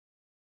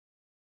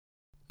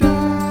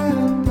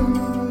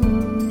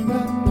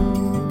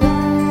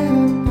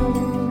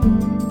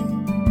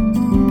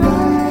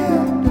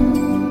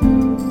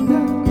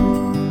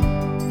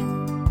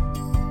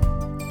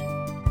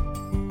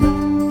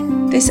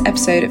This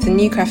episode of the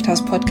New Craft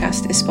House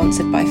podcast is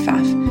sponsored by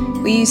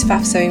Pfaff. We use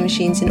Pfaff sewing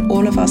machines in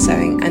all of our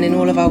sewing and in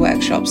all of our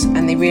workshops,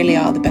 and they really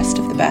are the best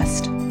of the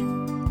best.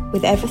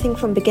 With everything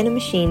from beginner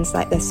machines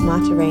like their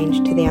Smarter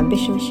range to the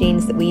Ambition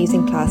machines that we use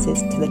in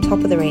classes to the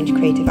top of the range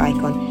Creative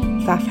Icon,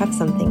 Pfaff have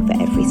something for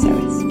every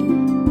sewist.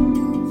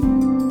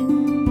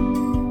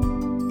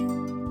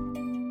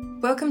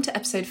 Welcome to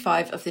episode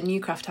 5 of the New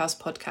Craft House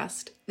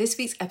podcast. This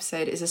week's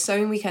episode is a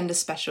Sewing Weekender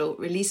special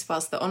released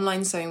whilst the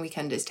online Sewing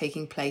Weekender is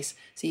taking place,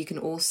 so you can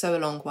all sew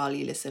along while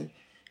you listen.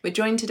 We're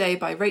joined today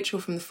by Rachel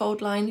from the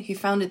Fold Line, who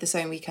founded the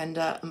Sewing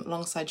Weekender,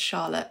 alongside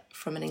Charlotte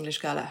from An English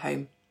Girl at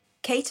Home.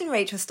 Kate and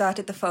Rachel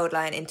started the Fold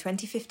Line in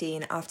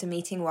 2015 after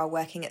meeting while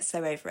working at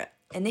Sew Over It.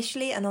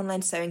 Initially an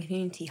online sewing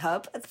community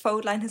hub, the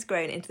Fold Line has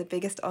grown into the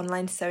biggest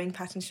online sewing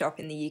pattern shop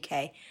in the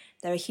UK.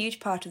 They're a huge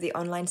part of the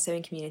online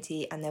sewing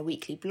community, and their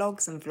weekly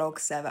blogs and vlogs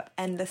serve up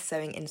endless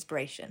sewing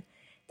inspiration.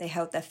 They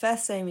held their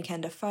first Sewing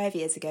Weekender 5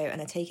 years ago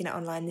and are taking it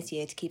online this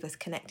year to keep us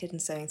connected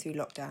and sewing through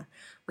lockdown,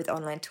 with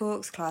online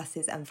talks,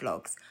 classes and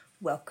vlogs.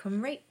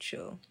 Welcome,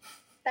 Rachel.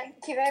 Thank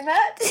you very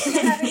much for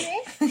having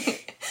me.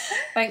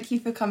 Thank you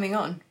for coming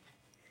on.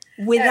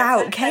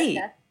 Without Kate.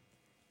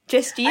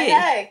 Just you. I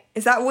know.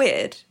 Is that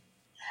weird?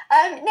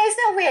 No, it's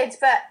not weird,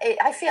 but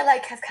I feel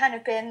like I've kind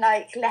of been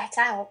let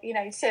out,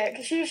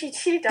 because usually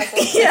she does all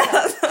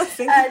the stuff.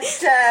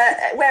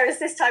 And whereas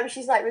this time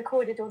she's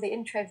recorded all the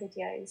intro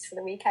videos for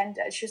the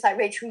Weekender. She was like,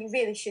 Rachel, you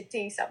really should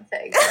do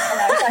something. And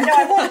I was like, no,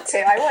 I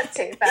want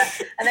to.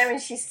 And then when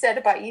she said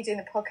about you doing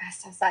the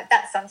podcast, I was like,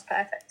 that sounds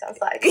perfect. I was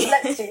like,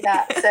 let's do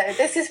that. So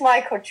this is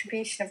my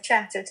contribution of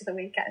chatter to the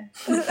weekend.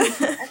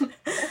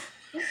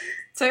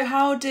 So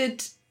how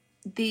did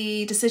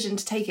the decision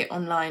to take it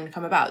online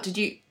come about? Had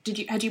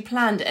you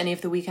planned any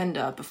of the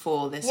Weekender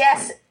before this?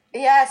 Yes, point?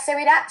 Yeah. So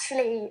we'd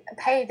actually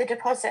paid the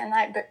deposit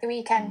and booked the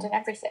weekend and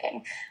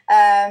everything.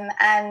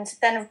 And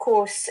then of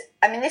course,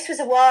 this was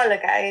a while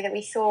ago that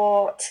we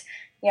thought,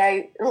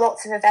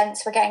 lots of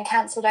events were getting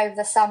cancelled over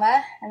the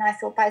summer, and I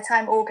thought by the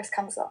time August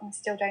comes along, I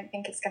still don't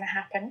think it's going to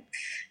happen.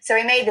 So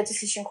we made the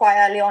decision quite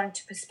early on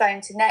to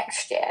postpone to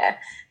next year.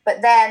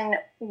 But then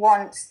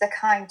once the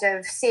kind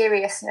of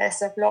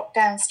seriousness of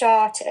lockdown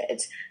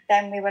started,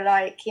 then we were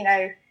like,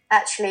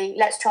 actually,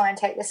 let's try and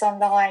take this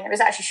online. It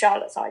was actually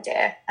Charlotte's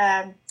idea.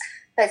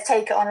 Let's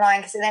take it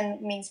online because it then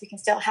means we can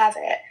still have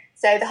it.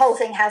 So the whole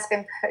thing has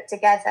been put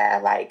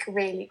together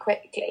really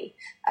quickly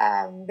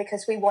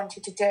because we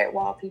wanted to do it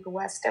while people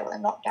were still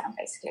in lockdown,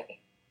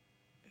 basically.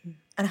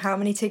 And how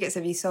many tickets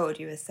have you sold,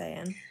 you were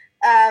saying?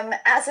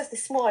 As of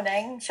this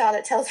morning,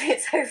 Charlotte tells me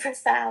it's over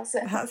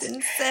 1,000. That's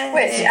insane.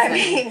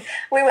 Which,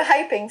 we were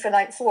hoping for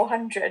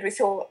 400. We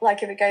thought,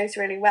 if it goes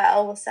really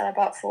well, we'll sell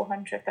about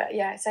 400. But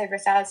yeah, it's over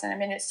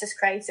 1,000. It's just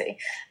crazy.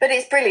 But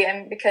it's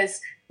brilliant because,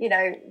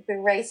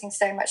 we're raising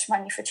so much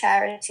money for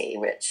charity,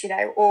 which,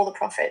 all the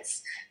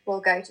profits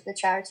will go to the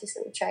charities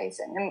that we've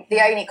chosen. And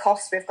the only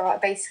costs we've got are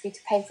basically to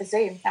pay for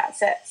Zoom.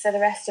 That's it. So the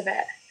rest of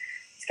it,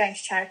 going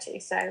to charity.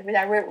 So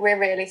we're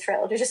really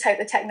thrilled. We just hope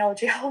the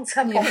technology holds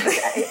up on the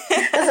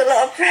day. There's a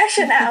lot of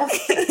pressure now.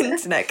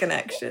 Internet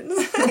connections.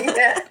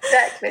 Yeah,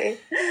 exactly.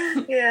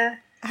 Yeah.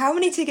 How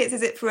many tickets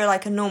is it for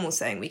a normal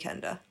Sewing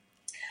Weekender?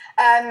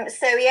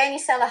 So we only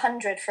sell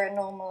 100 for a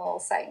normal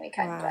Sewing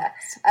Weekender.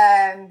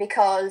 Wow.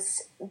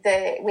 Because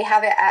we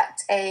have it at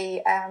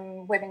a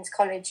women's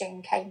college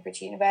in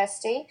Cambridge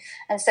University,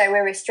 and so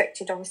we're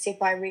restricted obviously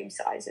by room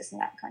sizes and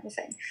that kind of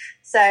thing.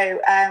 So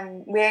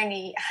we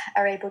only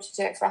are able to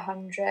do it for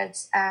 100,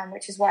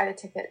 which is why the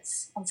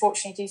tickets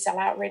unfortunately do sell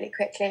out really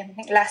quickly. And I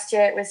think last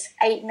year it was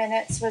 8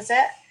 minutes, was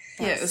it?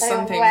 Yeah, it was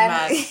something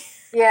mad.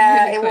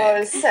 Yeah, really it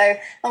was. So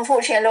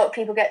unfortunately, a lot of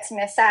people get to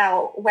miss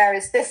out.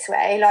 Whereas this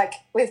way,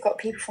 we've got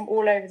people from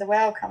all over the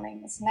world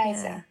coming. It's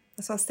amazing. Yeah.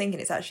 That's what I was thinking.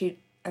 It's actually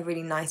a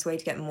really nice way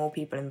to get more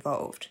people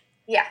involved.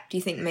 Yeah. Do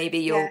you think maybe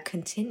you'll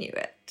continue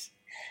it?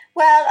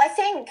 Well, I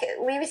think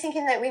we were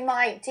thinking that we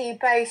might do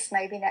both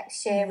maybe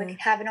next year. We could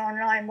have an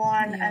online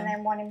one and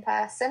then one in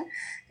person,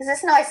 because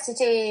it's nice to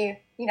do,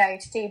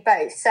 to do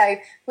both. So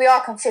we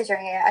are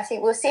considering it. I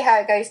think we'll see how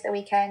it goes the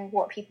weekend,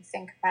 what people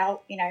think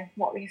about,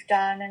 what we've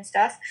done and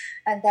stuff.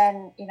 And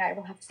then,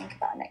 we'll have to think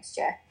about it next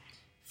year.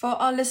 For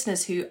our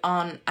listeners who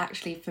aren't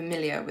actually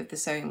familiar with the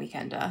Sewing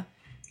Weekender,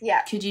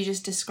 could you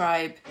just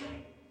describe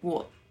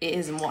what it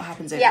is and what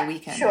happens over the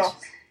weekend? Sure.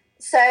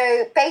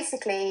 So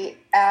basically,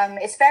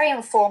 it's a very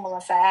informal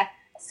affair.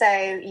 So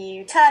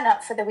you turn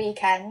up for the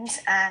weekend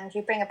and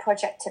you bring a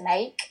project to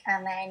make,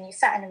 and then you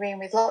sat in a room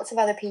with lots of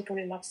other people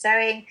who love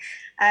sewing,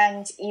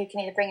 and you can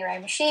either bring your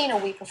own machine or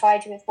we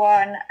provide you with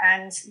one.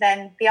 And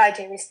then the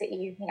idea is that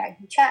you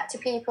chat to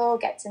people,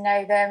 get to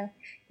know them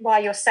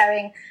while you're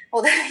sewing.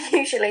 Although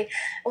usually,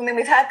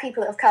 we've had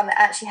people that have come that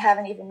actually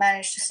haven't even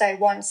managed to sew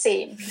one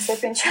seam because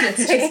they've been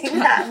chatting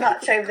that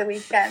much over the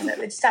weekend that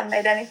they just haven't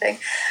made anything.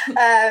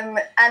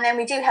 And then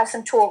we do have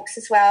some talks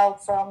as well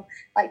from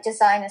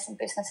designers and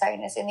business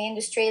owners in the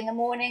industry in the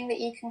morning that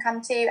you can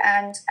come to.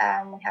 And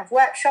we have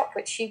workshop,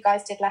 which you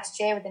guys did last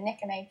year with the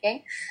knicker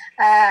making.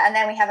 And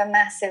then we have a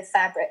mass massive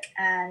fabric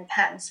and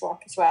pattern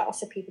swap as well.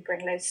 So people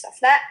bring loads of stuff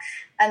for that.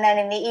 And then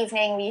in the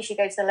evening, we usually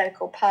go to the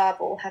local pub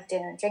or have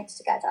dinner and drinks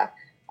together.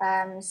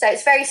 So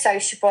it's very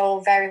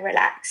sociable, very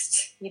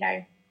relaxed, you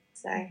know.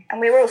 So, and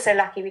we were also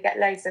lucky, we get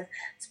loads of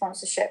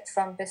sponsorship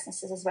from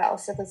businesses as well.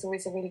 So there's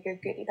always a really good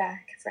goodie bag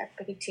for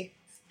everybody too.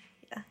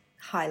 Yeah,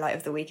 highlight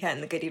of the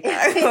weekend, the goodie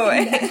bag.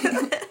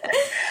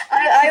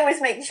 I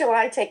always make sure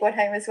I take one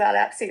home as well. I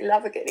absolutely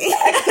love a goodie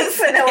bag.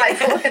 So no,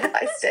 I've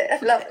organised it. I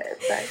love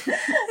it. So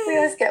we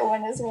always get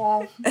one as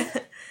well.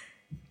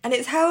 And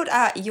it's held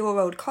at your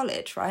old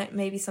college, right?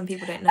 Maybe some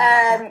people don't know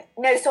about that.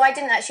 No, so I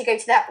didn't actually go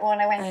to that one.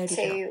 I went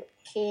to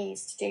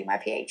Keys to do my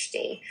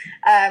PhD.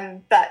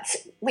 But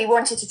we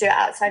wanted to do it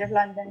outside of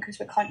London because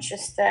we're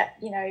conscious that,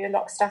 you know, a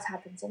lot of stuff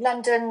happens in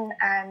London,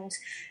 and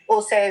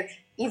also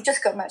you've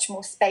just got much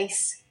more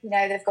space. You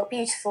know, they've got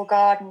beautiful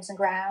gardens and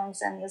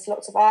grounds, and there's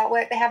lots of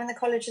artwork they have in the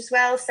college as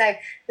well. So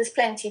there's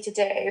plenty to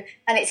do,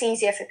 and it's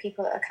easier for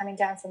people that are coming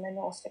down from the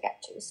north to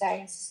get to. So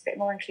it's a bit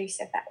more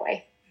inclusive that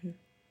way.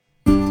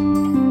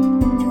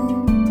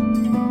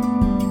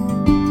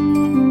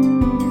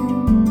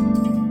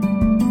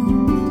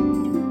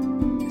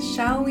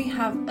 Shall we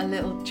have a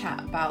little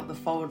chat about the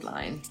fold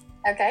line?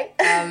 Okay.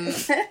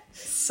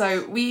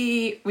 So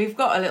we've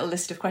got a little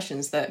list of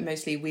questions that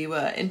mostly we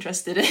were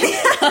interested in.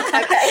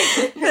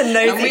 Okay.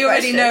 And we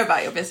already know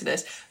about your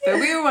business. But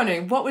we were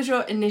wondering, what was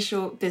your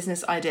initial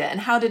business idea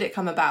and how did it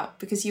come about?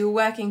 Because you were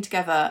working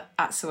together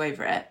at So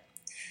Over It.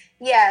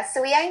 Yeah,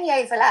 so we only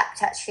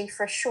overlapped actually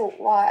for a short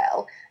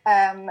while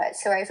at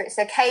So Over It.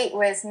 So Kate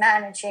was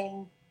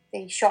managing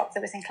the shop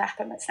that was in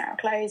Clapham that's now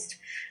closed.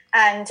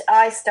 And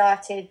I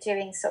started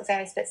doing sort of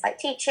various bits like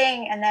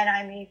teaching, and then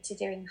I moved to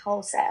doing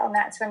wholesale, and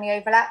that's when we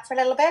overlapped for a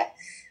little bit.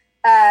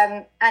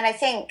 And I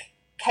think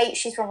Kate,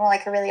 she's from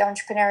like a really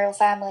entrepreneurial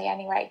family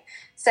anyway,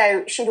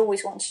 so she'd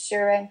always wanted to do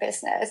her own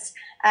business.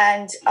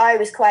 And I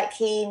was quite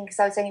keen because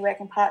I was only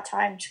working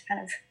part-time to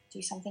kind of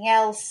do something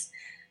else.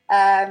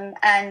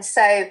 And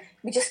so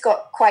we just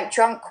got quite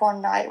drunk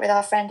one night with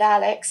our friend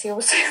Alex, who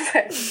also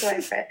worked So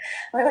Over It.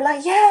 And we were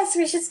like, yes,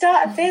 we should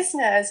start a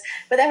business.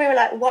 But then we were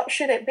like, what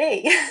should it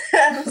be?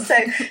 So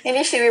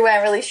initially we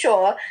weren't really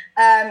sure.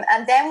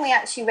 And then we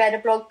actually read a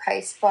blog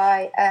post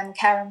by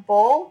Karen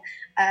Ball,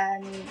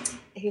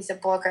 who's a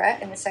blogger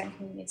in the sewing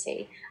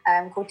community,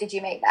 called Did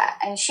You Make That?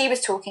 And she was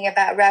talking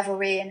about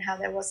Ravelry and how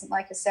there wasn't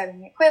like a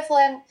sewing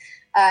equivalent.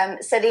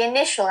 So the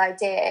initial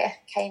idea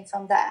came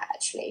from that,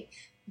 actually.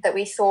 That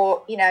we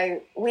thought, you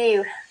know,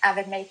 we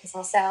avid makers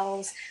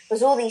ourselves,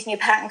 was all these new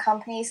pattern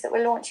companies that were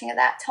launching at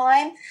that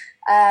time.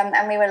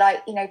 And we were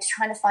like, you know,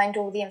 trying to find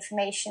all the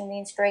information, the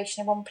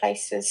inspiration in one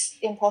place was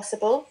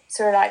impossible.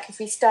 So we're like, if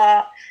we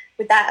start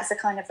with that as a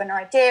kind of an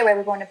idea where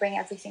we want to bring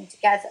everything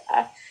together,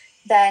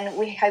 then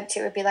we hoped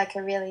it would be like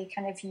a really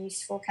kind of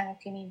useful kind of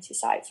community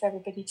site for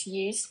everybody to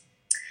use.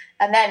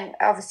 And then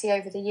obviously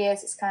over the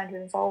years, it's kind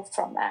of evolved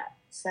from that.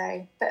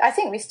 So, but I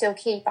think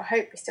I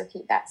hope we still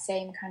keep that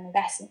same kind of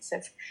essence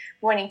of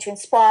wanting to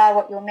inspire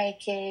what you're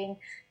making,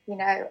 you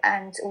know,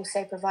 and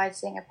also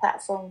providing a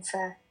platform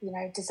for, you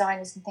know,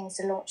 designers and things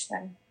to launch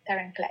their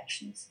own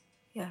collections.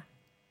 Yeah.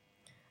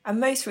 And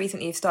most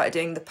recently you've started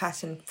doing the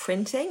pattern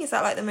printing. Is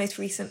that like the most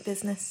recent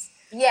business?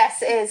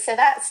 Yes, it is. So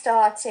that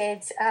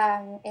started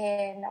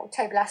in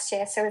October last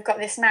year. So we've got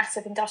this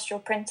massive industrial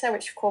printer,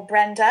 which we call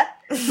Brenda,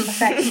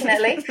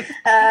 affectionately.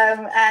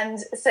 And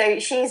so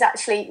she's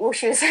actually,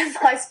 she was in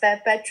my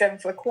spare bedroom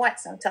for quite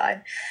some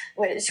time,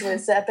 which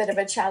was a bit of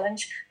a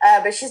challenge.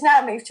 But she's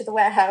now moved to the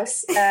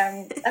warehouse.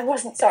 I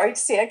wasn't sorry to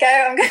see her go,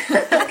 I'm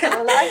not going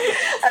to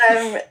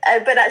lie.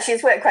 But actually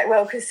it's worked quite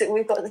well because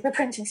we're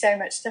printing so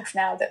much stuff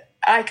now that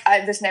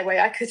there's no way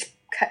I could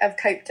have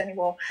coped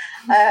anymore.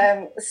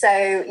 So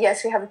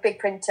yes, we have a big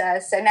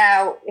printer. So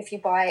now if you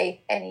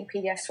buy any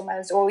PDFs from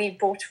us, or you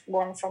bought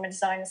one from a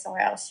designer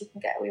somewhere else, you can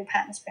get all your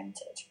patterns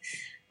printed,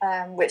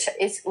 which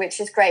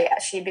is great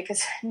actually,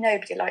 because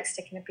nobody likes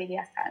sticking a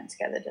PDF pattern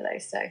together, do they?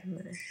 So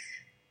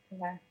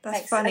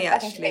that's funny. I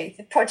think it makes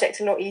the project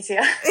a lot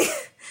easier.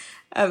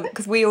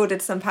 Because we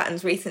ordered some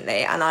patterns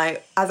recently, and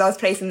as I was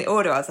placing the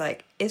order, I was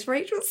like, is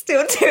Rachel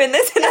still doing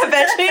this in her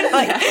bedroom?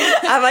 Like,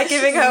 am I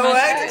giving her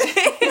work to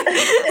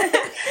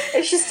do?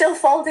 Is she still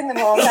folding them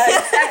all? No,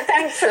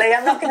 thankfully,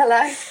 I'm not going to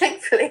lie.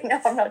 Thankfully, no,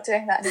 I'm not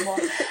doing that anymore.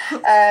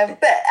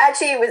 But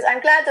actually,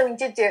 I'm glad that we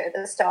did do it at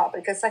the start,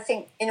 because I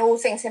think in all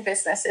things in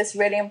business, it's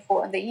really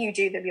important that you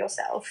do them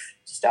yourself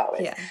to start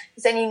with.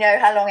 Because then you know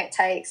how long it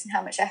takes and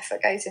how much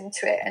effort goes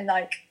into it, and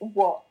like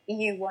what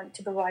you want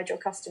to provide your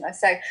customer.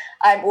 So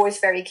I'm always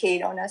very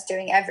keen on us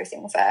doing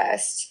everything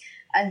first,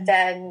 and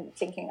then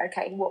thinking,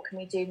 okay, what can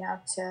we do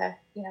now to,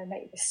 you know,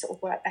 make this sort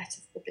of work better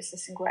for the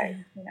business and grow,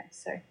 you know,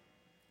 so.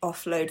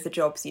 Offload the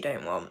jobs you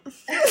don't want.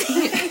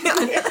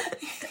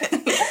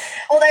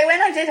 Although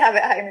when I did have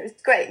it at home, it was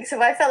great. So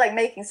if I felt like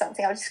making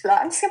something, I would just be like,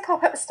 I'm just going to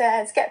pop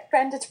upstairs, get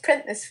Brenda to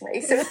print this for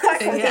me. So it was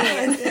quite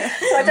convenient.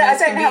 So I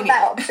don't have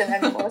that option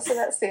anymore. So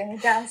that's the only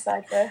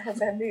downside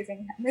of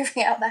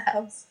moving out the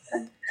house.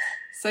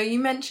 So you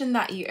mentioned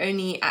that you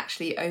only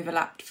actually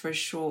overlapped for a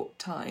short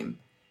time.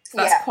 So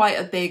that's quite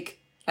a big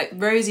like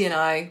Rosie and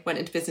I went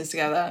into business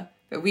together,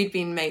 but we'd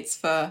been mates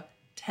for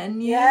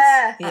 10 years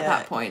Yeah. at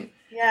that point.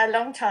 Yeah, a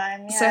long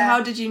time. Yeah. So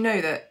how did you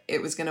know that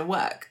it was going to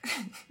work?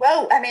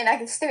 Well, I mean, I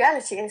guess the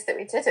reality is that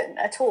we didn't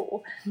at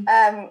all.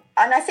 And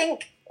I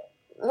think,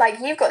 like,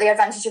 you've got the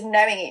advantage of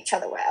knowing each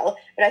other well,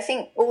 but I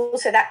think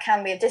also that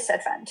can be a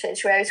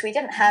disadvantage, whereas we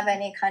didn't have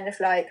any kind of,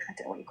 like, I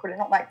don't know what you call it,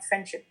 not like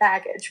friendship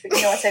baggage, but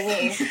you know what I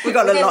mean. We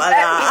got a lot of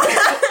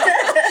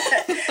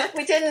that.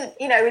 We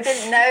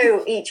didn't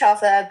know each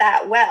other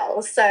that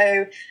well,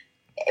 so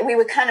we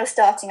were kind of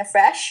starting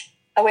afresh,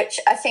 which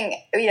I think,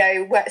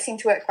 seemed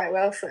to work quite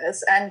well for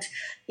us. And,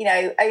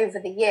 over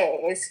the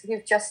years,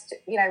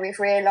 we've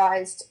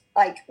realised,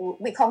 like,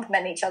 we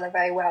complement each other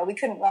very well. We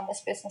couldn't run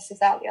this business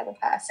without the other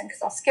person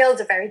because our skills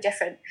are very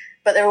different,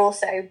 but they're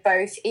also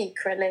both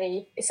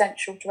equally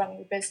essential to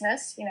running a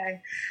business,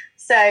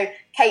 So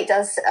Kate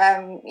does,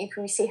 you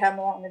can see her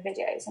more on the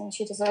videos, and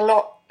she does a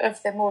lot of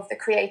more of the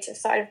creative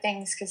side of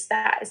things because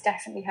that is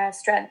definitely her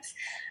strength.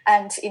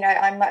 And,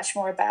 I'm much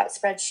more about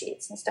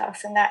spreadsheets and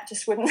stuff, and that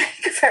just wouldn't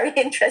make a very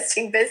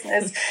interesting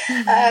business.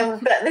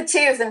 But the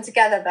two of them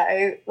together,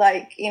 though,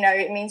 like,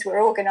 it means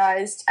we're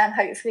organised and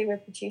hopefully we're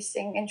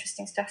producing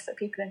interesting stuff that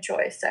people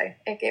enjoy. So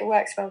it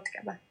works well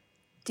together.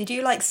 Did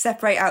you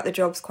separate out the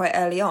jobs quite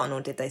early on, or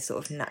did they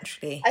sort of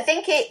naturally? I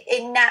think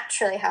it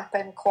naturally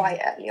happened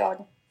quite early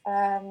on.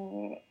 I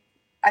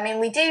mean,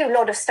 we do a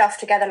lot of stuff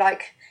together,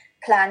 like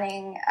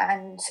planning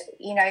and,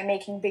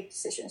 making big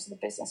decisions in the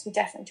business. We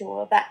definitely do all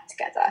of that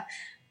together.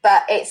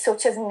 But it's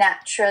sort of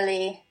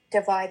naturally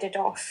divided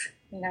off,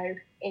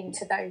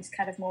 into those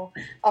kind of more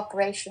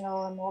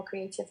operational and more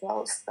creative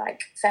roles,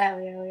 like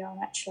fairly early on,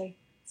 actually.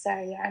 So,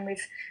 yeah, and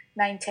we've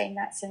maintained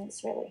that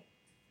since, really.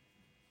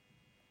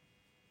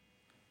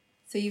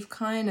 So you've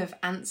kind of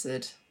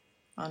answered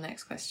our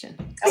next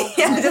question. Oh,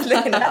 Yeah, I'm just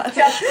looking at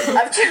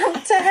I've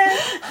jumped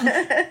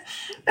ahead.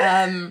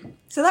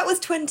 So that was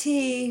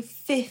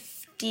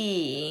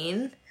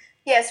 2015.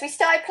 Yes, we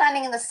started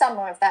planning in the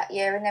summer of that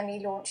year, and then we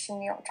launched in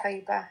the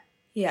October.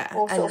 Yeah.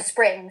 Or sort of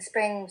spring,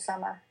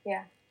 summer,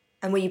 yeah.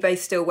 And were you both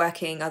still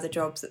working other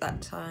jobs at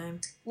that time?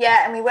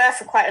 Yeah, and we were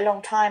for quite a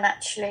long time,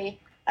 actually.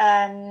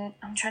 I'm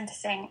trying to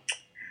think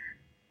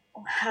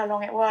how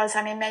long it was.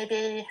 I mean,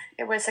 maybe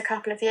it was a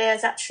couple of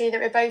years, actually,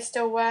 that we were both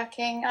still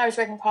working. I was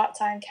working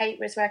part-time, Kate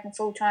was working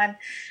full-time.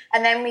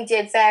 And then we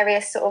did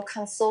various sort of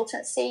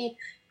consultancy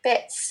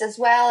bits as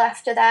well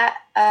after that.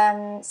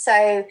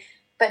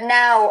 But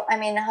now, I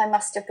mean, I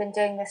must have been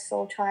doing this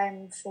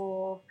full-time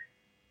for,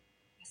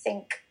 I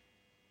think,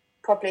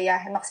 probably,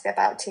 yeah, it must be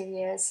about 2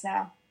 years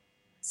now.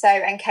 So,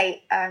 and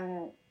Kate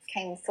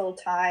came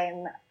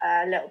full-time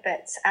a little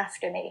bit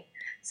after me.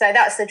 So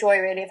that's the joy,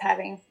 really, of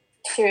having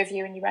two of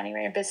you and you running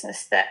your own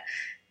business, that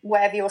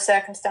wherever your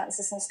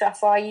circumstances and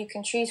stuff are, you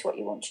can choose what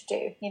you want to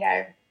do,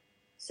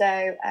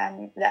 So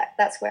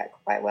that's worked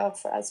quite well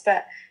for us.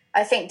 But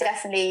I think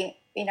definitely,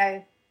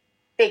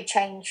 big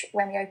change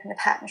when we opened the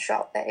pattern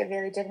shop, that it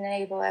really did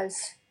enable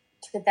us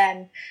to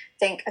then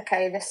think,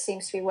 okay, this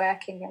seems to be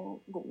working and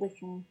we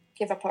can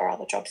give up our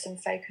other jobs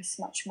and focus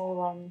much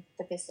more on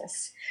the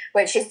business,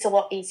 which is a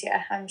lot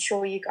easier. I'm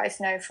sure you guys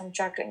know from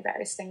juggling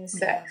various things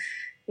that,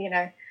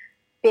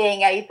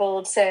 being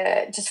able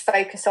to just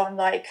focus on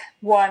like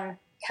one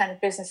kind of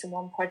business and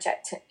one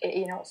project,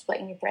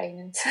 splitting your brain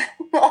into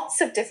lots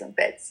of different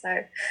bits.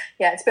 So,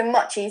 yeah, it's been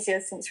much easier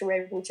since we were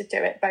able to do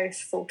it both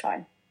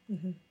full-time.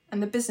 Mm-hmm.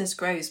 And the business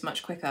grows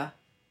much quicker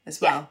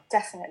as well. Yeah,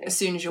 definitely. As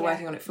soon as you're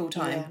working on it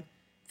full-time,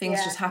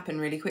 things just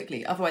happen really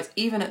quickly. Otherwise,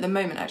 even at the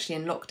moment, actually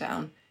in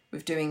lockdown,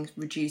 with doing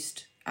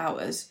reduced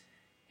hours,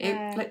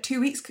 like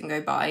 2 weeks can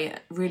go by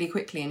really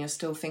quickly and you're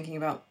still thinking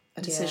about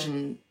a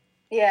decision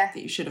that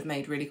you should have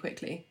made really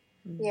quickly.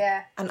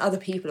 Yeah. And other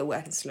people are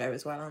working slow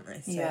as well, aren't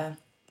they? So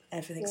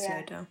everything's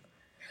slowed down.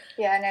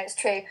 Yeah, no, it's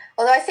true.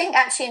 Although I think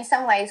actually in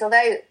some ways,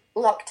 although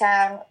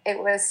lockdown, it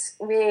was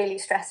really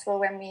stressful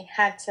when we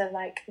had to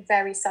like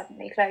very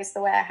suddenly close the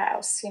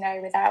warehouse,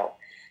 without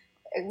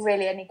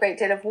really any great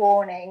deal of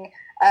warning.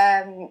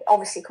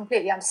 Obviously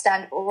completely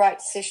understandable, right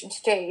decision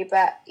to do,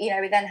 but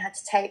we then had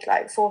to take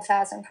like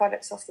 4,000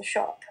 products off the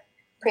shop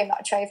pretty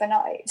much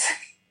overnight.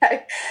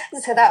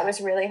 So that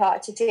was really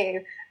hard to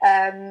do.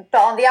 But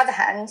on the other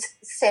hand,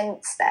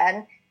 since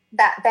then,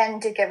 that then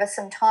did give us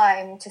some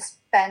time to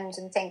spend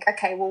and think,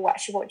 okay, well,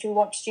 actually, what do we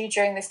want to do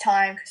during this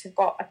time? Because we've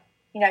got,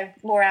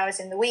 more hours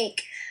in the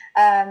week.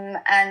 So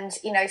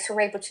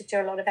we're able to do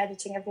a lot of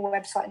editing of the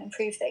website and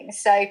improve things.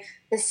 So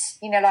this,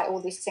 like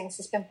all these things,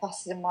 there's been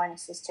pluses and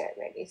minuses to it,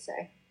 really. So.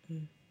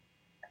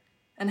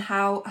 And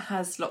how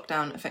has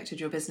lockdown affected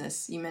your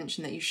business? You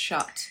mentioned that you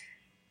shut.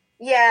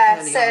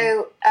 Yeah,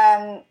 so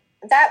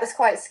that was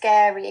quite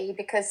scary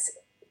because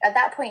at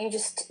that point you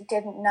just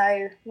didn't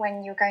know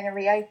when you were going to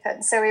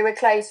reopen. So we were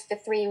closed for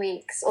 3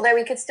 weeks, although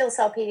we could still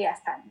sell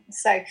PDF pens.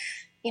 So,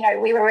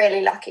 we were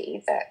really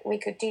lucky that we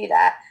could do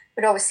that.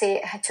 But obviously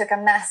it took a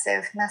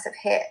massive, massive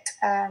hit,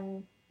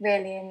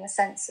 really, in the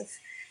sense of,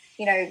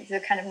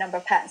 the kind of number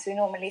of patents we're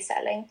normally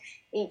selling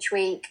each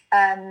week.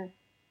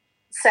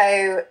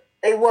 So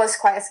it was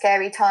quite a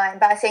scary time.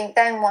 But I think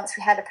then once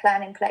we had a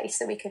plan in place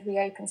that we could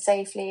reopen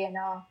safely, and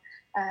our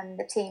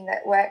the team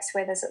that works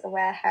with us at the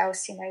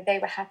warehouse, you know, they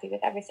were happy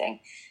with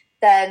everything,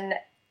 then,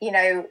 you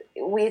know,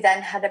 we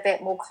then had a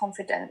bit more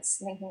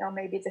confidence, thinking, oh,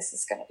 maybe this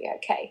is going to be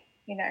okay,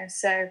 you know.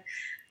 So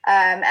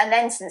and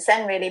then since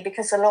then, really,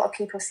 because a lot of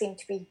people seem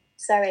to be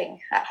sewing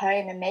at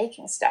home and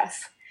making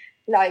stuff,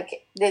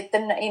 like the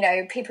you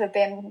know, people have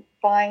been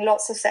buying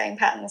lots of sewing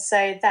patterns,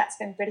 so that's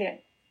been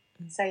brilliant.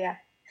 So yeah,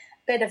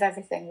 a bit of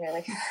everything,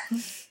 really.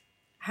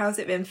 How's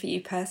it been for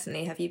you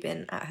personally? Have you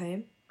been at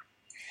home?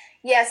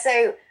 Yeah,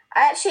 so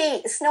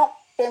it's not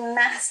been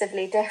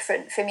massively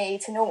different for me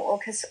to normal,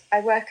 because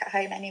I work at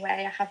home anyway.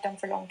 I have done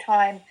for a long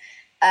time.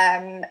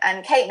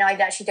 And Kate and I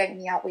actually don't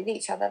meet up with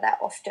each other that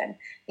often.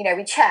 You know,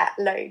 we chat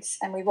loads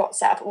and we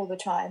WhatsApp all the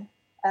time.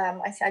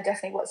 I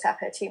definitely WhatsApp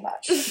her too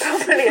much.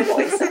 Probably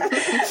annoys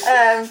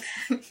her.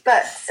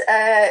 But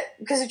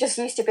because we're just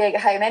used to being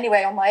at home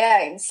anyway on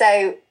my own.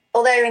 So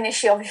although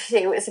initially,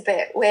 obviously, it was a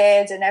bit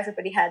weird and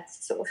everybody had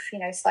sort of, you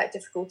know, slight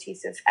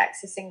difficulties of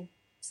accessing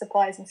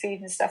supplies and food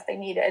and stuff they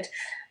needed.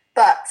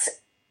 But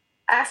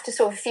after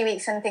sort of a few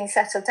weeks and things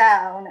settled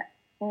down,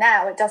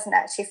 now it doesn't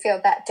actually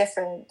feel that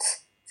different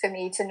for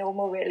me to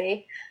normal,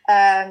 really.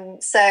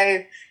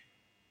 So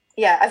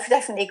yeah, I've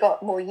definitely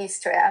got more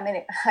used to it. I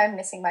mean, I'm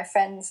missing my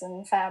friends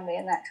and family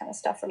and that kind of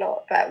stuff a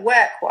lot, but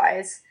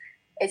work-wise,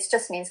 it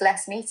just means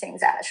less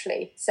meetings,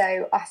 actually.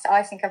 So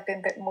I think I've been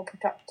a bit more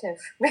productive,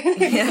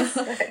 really. Yeah.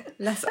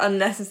 Less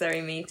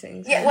unnecessary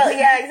meetings. Yeah, well,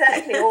 yeah,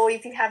 exactly. Or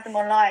if you have them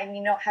online,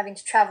 you're not having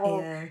to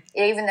travel. Yeah.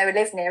 Even though we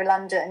live near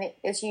London,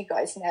 as you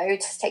guys know,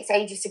 it just takes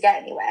ages to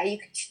get anywhere. You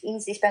could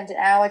easily spend an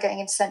hour getting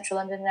into central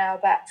London, an hour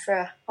back for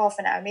a half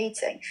an hour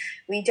meeting.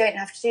 We don't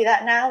have to do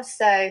that now,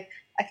 so I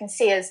can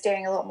see us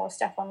doing a lot more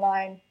stuff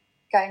online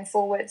going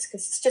forwards,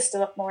 because it's just a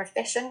lot more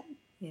efficient,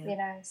 you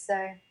know,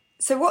 so...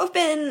 So what have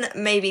been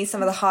maybe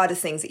some of the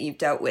hardest things that you've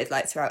dealt with,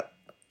 like, throughout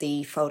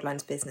the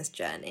Foldlines business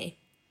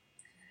journey?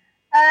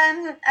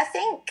 I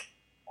think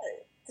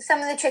some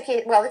of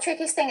the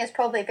trickiest thing has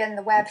probably been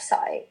the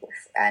website.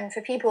 And for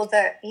people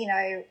that, you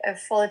know, have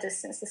followed us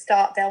since the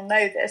start, they'll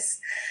know this.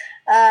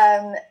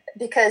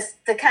 Because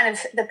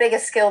the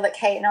biggest skill that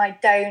Kate and I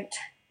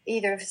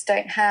either of us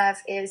don't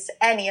have, is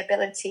any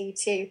ability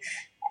to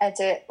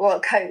edit or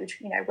code,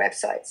 you know,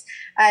 websites.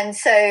 And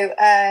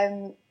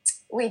so...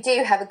 we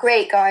do have a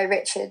great guy,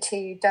 Richard,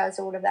 who does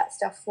all of that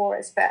stuff for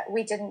us, but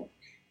we didn't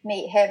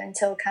meet him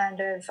until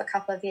kind of a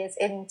couple of years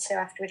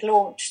after we'd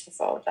launched the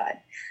Foldline.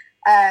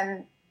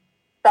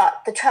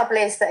 But the trouble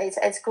is that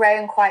it's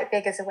grown quite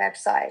big as a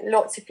website.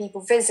 Lots of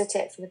people visit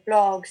it for the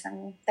blogs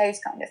and those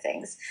kind of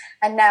things.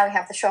 And now we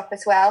have the shop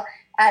as well.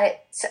 And it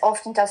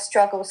often does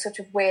struggle sort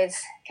of with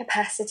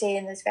capacity,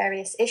 and there's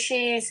various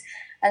issues.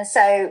 And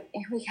so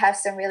we have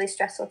some really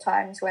stressful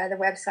times where the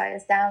website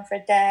is down for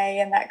a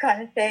day and that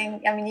kind of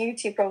thing. I mean, you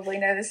two probably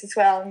know this as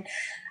well.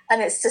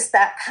 And it's just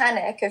that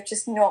panic of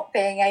just not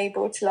being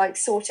able to, like,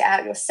 sort it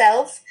out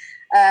yourself.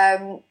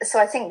 So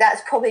I think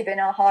that's probably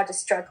been our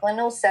hardest struggle. And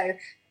also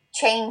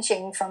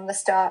changing from the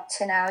start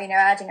to now, you know,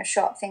 adding a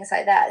shop, things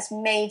like that. It's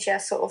major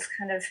sort of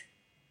kind of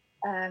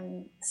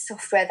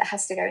software that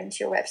has to go into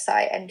your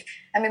website. And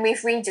I mean,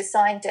 we've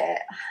redesigned it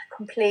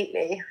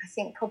completely, I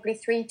think probably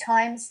 3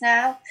 times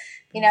now,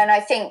 you know. And I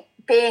think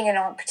being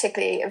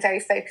particularly a very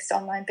focused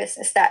online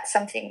business, that's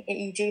something that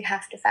you do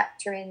have to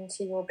factor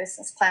into your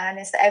business plan,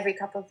 is that every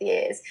couple of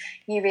years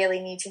you really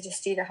need to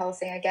just do the whole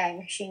thing again,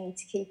 because you need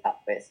to keep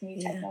up with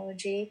new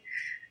technology.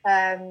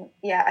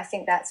 I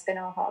think that's been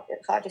our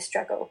hardest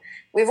struggle.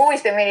 We've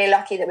always been really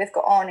lucky that we've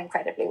got on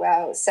incredibly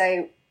well,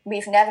 so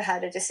we've never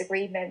had a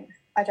disagreement,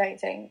 I don't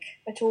think,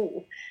 at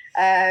all.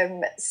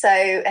 And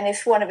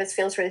if one of us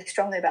feels really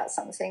strongly about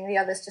something, the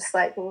other's just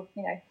like, well,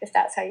 you know, if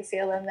that's how you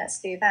feel, then let's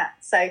do that.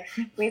 So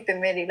we've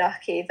been really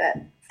lucky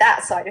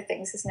that side of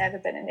things has never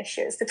been an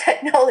issue. It's the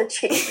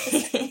technology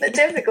that's the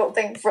difficult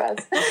thing for us.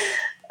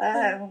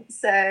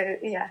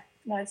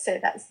 I'd say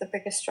that's the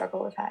biggest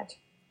struggle we've had.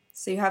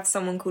 So you have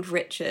someone called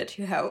Richard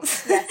who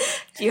helps.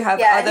 Yes. Do you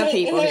have other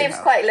people he who lives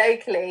help? quite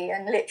locally,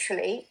 and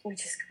literally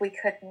we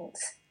couldn't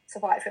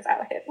survive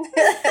without him.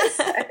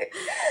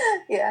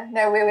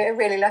 We're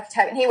really lucky to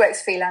have him. He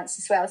works freelance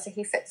as well, so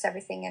he fits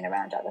everything in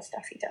around other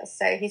stuff he does.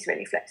 So he's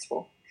really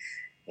flexible.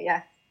 But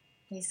yeah,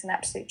 he's an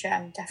absolute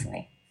gem,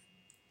 definitely.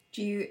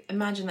 Do you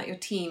imagine that your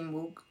team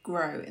will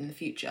grow in the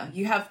future?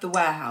 You have the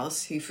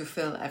warehouse who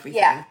fulfill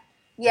everything.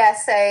 Yeah,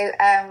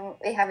 so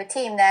we have a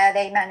team there.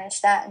 They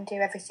manage that and do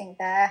everything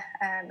there.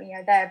 You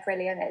know, they're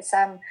brilliant. It's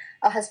a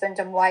husband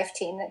and wife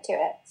team that do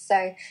it.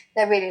 So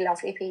they're really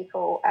lovely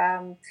people.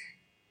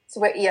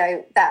 So, you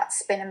know,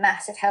 that's been a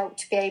massive help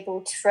to be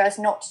able for us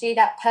not to do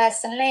that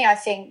personally. I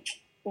think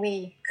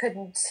we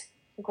couldn't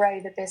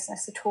grow the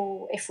business at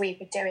all if we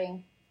were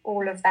doing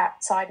all of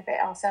that side of it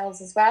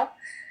ourselves as well.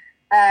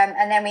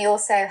 And then we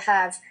also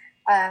have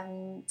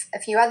a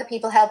few other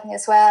people helping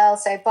as well.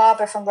 So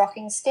Barbara from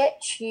Rocking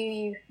Stitch,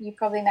 you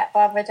probably met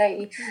Barbara, don't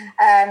you?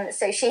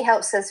 So she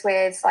helps us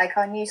with like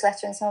our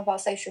newsletter and some of our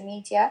social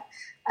media.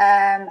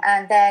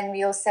 And then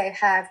we also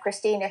have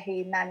Christina,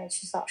 who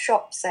manages our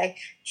shop, so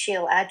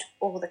she'll add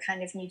all the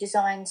kind of new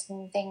designs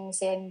and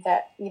things in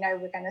that, you know,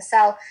 we're going to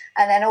sell.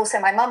 And then also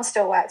my mum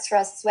still works for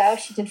us as well.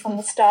 She did from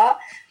the start.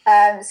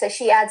 So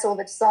she adds all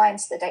the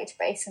designs to the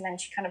database, and then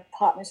she kind of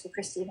partners with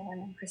Christina,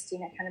 and then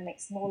Christina kind of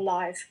makes them all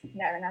live, you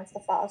know, and adds the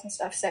files and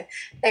stuff. So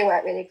they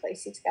work really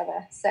closely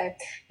together. So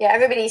yeah,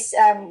 everybody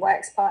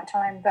works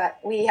part-time, but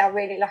we are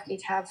really lucky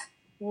to have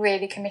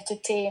really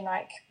committed team.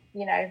 Like,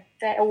 you know,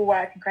 they all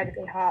work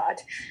incredibly hard,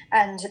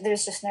 and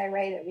there's just no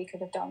way that we could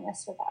have done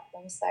this without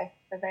them. So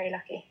we're very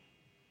lucky.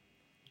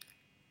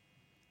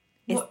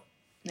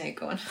 No,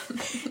 go on.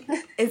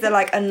 Is there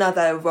like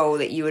another role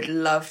that you would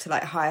love to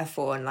like hire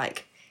for and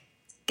like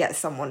get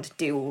someone to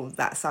do all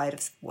that side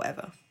of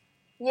whatever?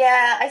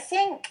 Yeah, I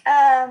think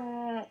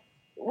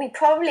we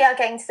probably are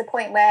getting to the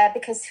point where,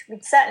 because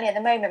certainly at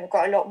the moment we've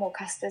got a lot more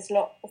customers, a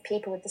lot of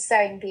people with the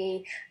sewing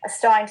bee are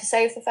starting to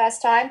sew for the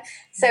first time.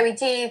 So we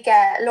do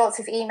get lots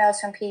of emails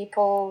from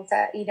people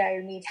that, you know,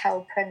 need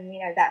help and,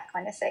 you know, that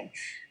kind of thing.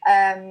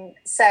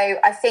 So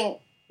I think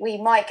we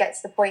might get to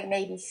the point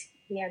maybe,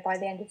 you know, by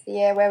the end of the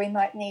year where we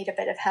might need a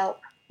bit of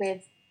help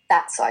with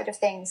that side of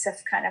things, of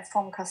kind of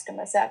from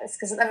customer service.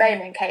 Because at the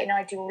moment, Kate and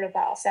I do all of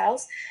that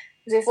ourselves,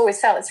 because we've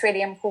always felt it's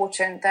really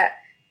important that,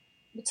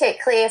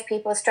 particularly if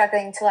people are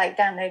struggling to like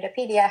download a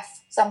PDF,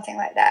 something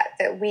like that,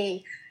 that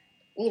we,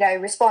 you know,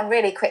 respond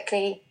really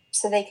quickly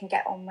so they can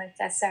get on with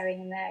their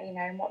sewing and their, you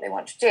know, and what they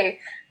want to do.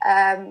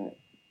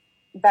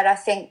 But I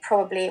think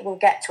probably it will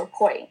get to a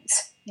point,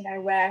 you know,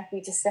 where we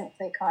just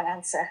simply can't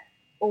answer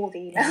all the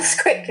emails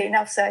quickly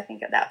enough. So I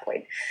think at that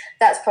point,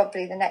 that's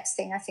probably the next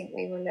thing I think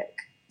we will look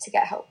to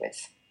get help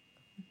with.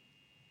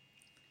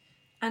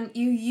 And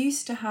you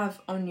used to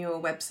have on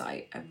your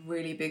website a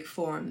really big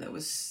forum that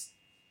was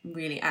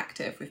really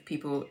active with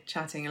people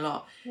chatting a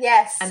lot.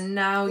 Yes. And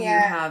now you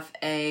have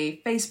a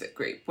Facebook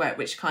group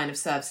which kind of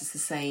serves as the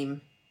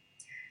same.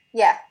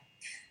 Yeah,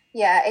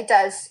 it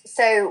does.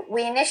 So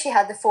we initially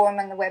had the forum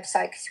on the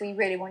website because we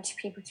really wanted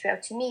people to be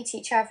able to meet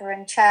each other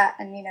and chat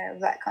and, you know,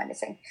 that kind of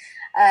thing.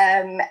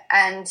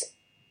 And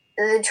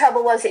the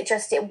trouble was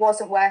it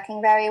wasn't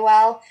working very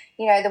well.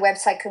 You know, the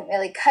website couldn't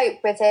really cope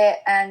with it,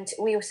 and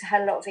we also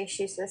had a lot of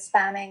issues with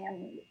spamming,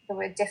 and there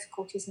were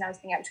difficulties in us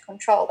being able to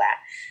control that.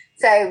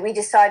 So we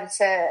decided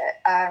to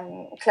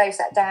close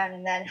that down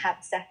and then have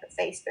a separate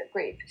Facebook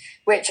group,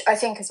 which I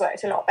think has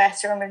worked a lot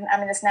better. I mean,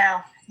 there's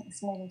now, I think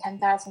there's more than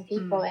 10,000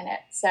 people in it,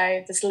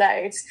 so there's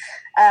loads.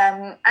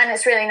 And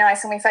it's really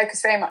nice, and we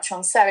focus very much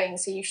on sewing.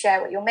 So you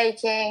share what you're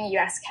making, you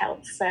ask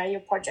help for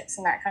your projects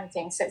and that kind of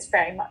thing. So it's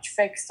very much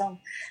focused on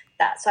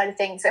that side of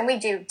things. And we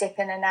do dip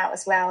in and out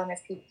as well. And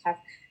if people have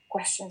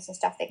questions and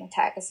stuff, they can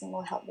tag us and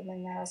we'll help them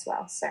in there as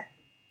well. So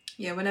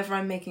yeah, whenever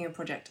I'm making a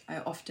project, I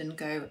often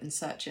go and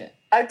search it.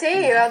 Oh, do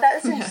you? Oh,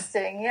 that's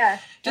interesting. Yeah.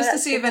 Just to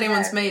see if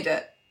anyone's made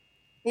it.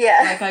 Yeah.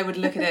 Like I would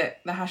look at it,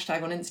 the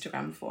hashtag on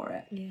Instagram for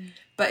it. Yeah.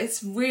 But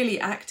it's really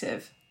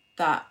active,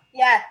 that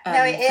no,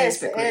 it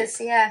Facebook group. It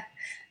is, yeah.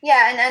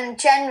 Yeah, and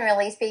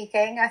generally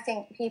speaking, I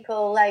think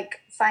people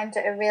like find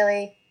it a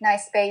really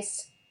nice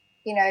space,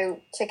 you know,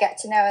 to get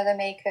to know other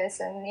makers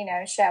and, you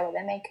know, share what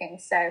they're making.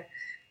 So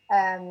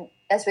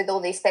as with all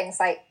these things,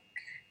 like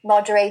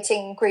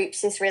moderating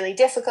groups is really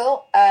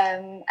difficult.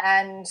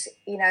 And,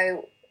 you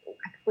know,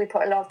 we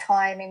put a lot of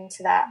time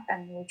into that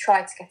and we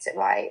try to get it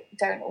right.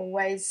 Don't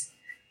always.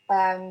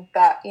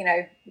 But, you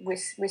know,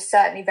 we're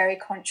certainly very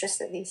conscious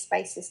that these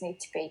spaces need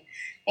to be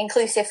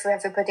inclusive for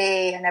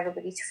everybody and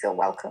everybody to feel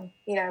welcome,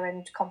 you know,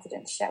 and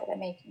confident to share what they're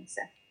making.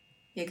 So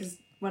yeah, because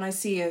when I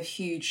see a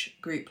huge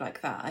group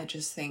like that, I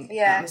just think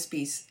that must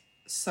be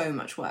so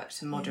much work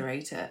to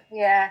moderate it.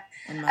 Yeah.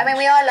 I mean,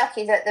 we are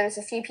lucky that there's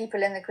a few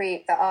people in the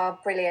group that are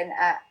brilliant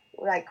at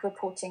like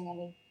reporting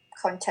any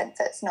content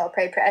that's not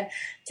appropriate. And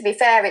to be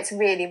fair, it's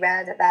really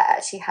rare that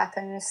actually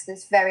happens.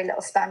 There's very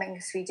little spamming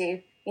because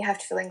you have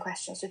to fill in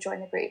questions to join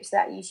the group. So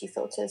that usually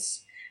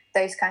filters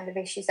those kind of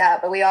issues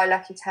out. But we are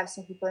lucky to have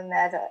some people in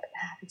there that are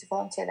happy to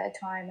volunteer their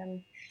time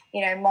and,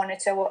 you know,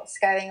 monitor what's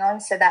going on.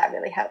 So that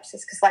really helps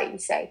us because, like you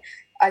say,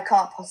 I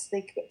can't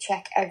possibly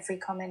check every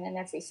comment and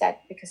every thread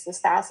because there's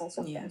thousands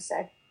of them.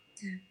 So,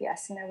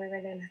 yes, no, we're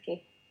really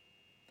lucky.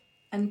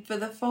 And for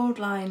the fold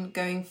line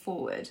going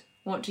forward,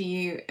 what do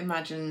you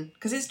imagine?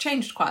 Because it's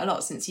changed quite a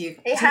lot since we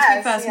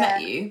first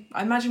met you.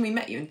 I imagine we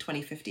met you in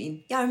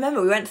 2015. Yeah, I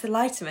remember we went to the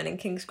Lighterman in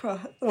King's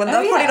Cross. Well,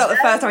 that's probably not the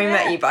first time we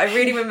met you, but I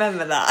really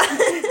remember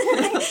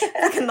that.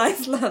 Like a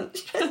nice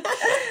lunch.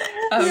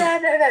 Yeah,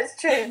 no, that's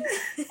true.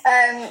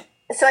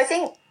 So I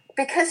think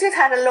because we've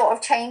had a lot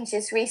of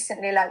changes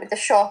recently, like with the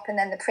shop and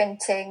then the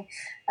printing,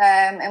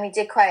 and we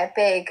did quite a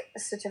big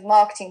sort of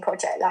marketing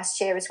project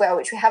last year as well,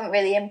 which we haven't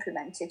really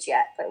implemented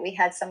yet, but we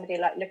had somebody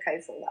like look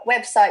over that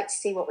website to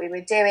see what we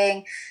were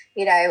doing,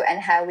 you know, and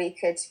how we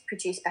could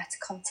produce better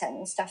content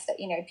and stuff that,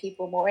 you know,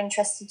 people were more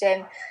interested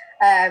in.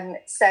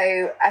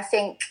 So I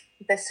think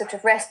the sort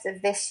of rest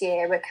of this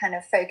year, we're kind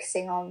of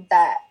focusing on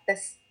that. The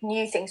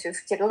new things, we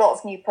did a lot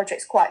of new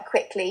projects quite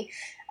quickly,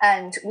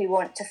 and we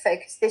want to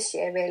focus this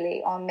year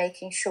really on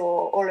making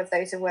sure all of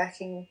those are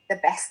working the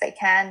best they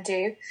can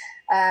do,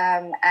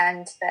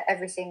 and that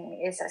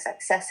everything is as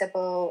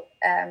accessible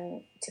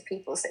to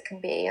people as it can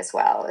be, as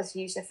well as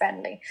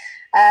user-friendly.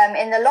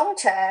 In the long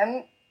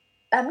term,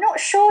 I'm not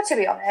sure, to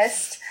be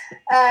honest.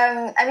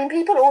 I mean,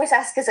 people always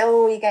ask us,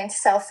 oh, are you going to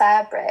sell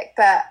fabric?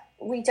 But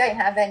we don't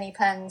have any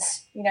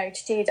plans, to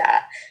do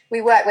that.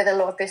 We work with a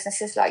lot of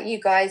businesses like you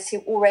guys who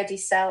already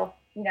sell,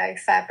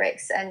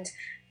 fabrics, and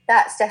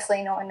that's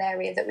definitely not an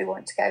area that we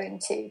want to go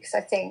into, because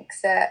I think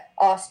that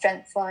our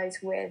strength lies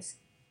with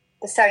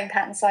the sewing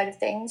pattern side of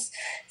things.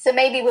 So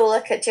maybe we'll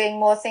look at doing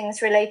more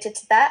things related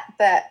to that,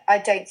 but I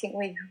don't think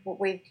we'd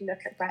look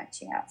at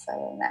branching out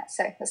further than that.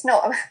 So it's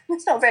not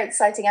a very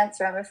exciting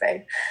answer, I'm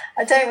afraid.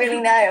 I don't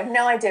really know. I have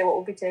no idea what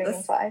we'll be doing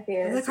in 5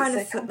 years. It's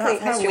a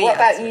complete mystery. What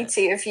about you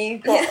two? Have you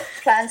got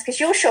plans? Because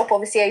your shop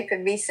obviously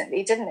opened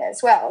recently, didn't it,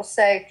 as well?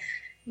 So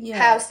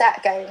how's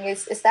that going?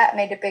 Is that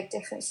made a big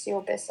difference to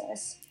your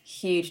business?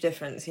 Huge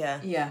difference,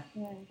 yeah.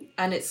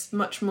 And it's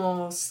much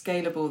more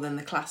scalable than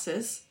the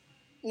classes.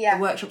 The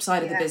workshop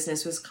side of the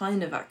business was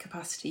kind of at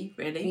capacity,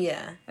 really.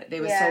 Like they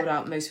were sold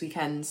out most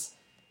weekends.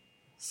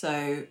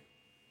 So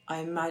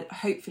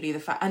hopefully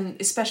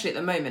and especially at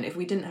the moment, if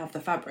we didn't have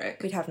the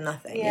fabric, we'd have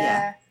nothing.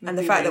 And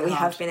the fact that we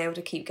have been able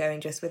to keep going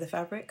just with the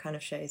fabric kind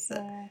of shows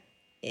that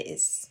it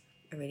is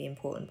a really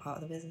important part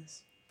of the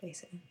business,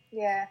 basically.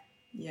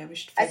 We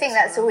should. I think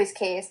that's always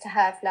key, is to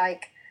have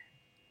like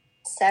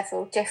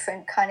several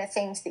different kind of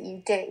things that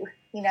you do,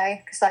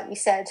 because like you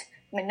said,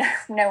 I mean,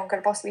 no one could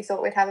have possibly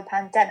thought we'd have a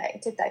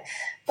pandemic, did they?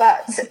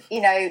 But,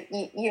 you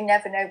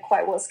never know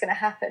quite what's going to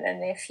happen.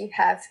 And if you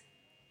have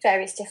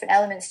various different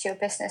elements to your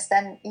business,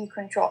 then you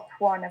can drop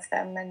one of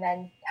them and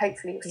then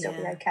hopefully you'll still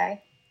be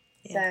okay.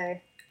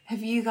 So,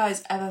 have you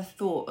guys ever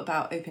thought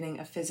about opening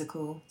a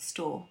physical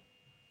store?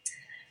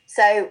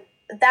 So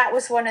that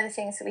was one of the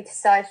things that we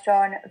decided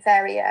on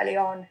very early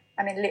on.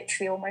 I mean,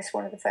 literally almost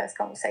one of the first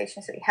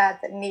conversations that we had,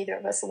 that neither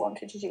of us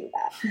wanted to do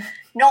that.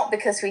 Not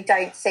because we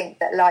don't think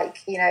that,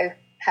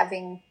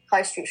 having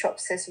high street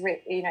shops is,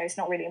 it's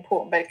not really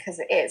important, but because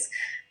it is.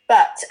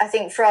 But I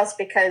think for us,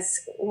 because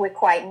we're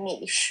quite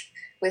niche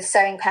with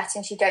sewing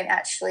patterns, you don't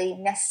actually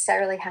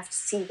necessarily have to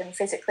see them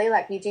physically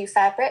like you do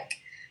fabric.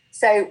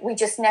 So we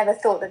just never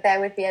thought that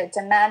there would be a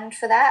demand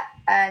for that.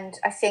 And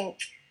I think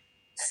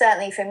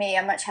certainly for me,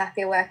 I'm much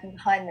happier working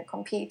behind the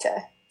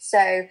computer.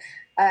 So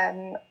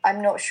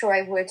I'm not sure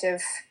I would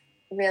have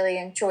really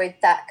enjoyed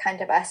that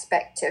kind of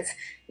aspect of,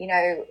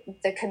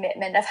 the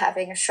commitment of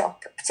having a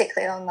shop,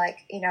 particularly on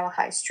a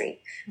high street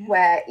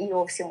where you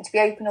obviously want to be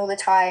open all the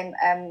time.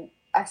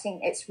 I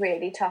think it's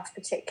really tough,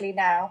 particularly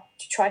now,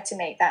 to try to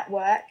make that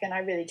work. And I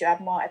really do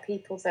admire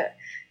people that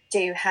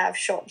do have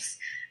shops.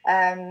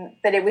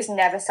 But it was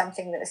never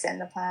something that was in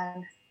the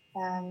plan.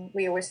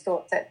 We always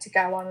thought that to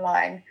go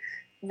online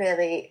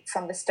really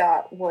from the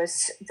start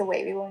was the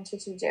way we wanted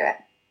to do it.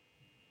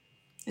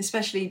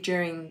 Especially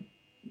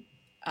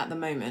at the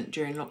moment,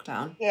 during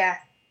lockdown.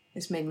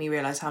 It's made me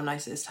realise how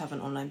nice it is to have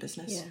an online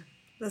business.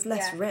 There's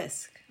less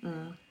risk.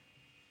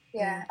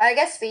 I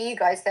guess for you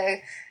guys though,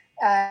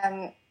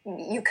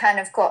 you kind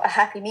of got a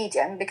happy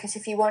medium, because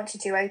if you want to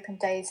do open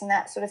days and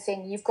that sort of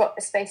thing, you've got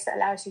a space that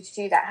allows you to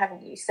do that,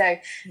 haven't you? So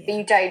but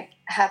you don't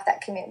have that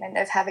commitment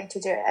of having to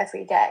do it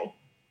every day.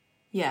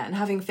 And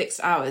having fixed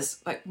hours.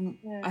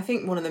 I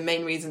think one of the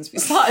main reasons we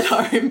started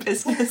our own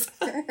business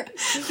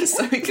was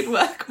so we could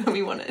work when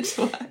we wanted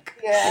to work.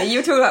 You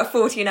were talking about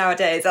 14-hour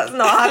days. That's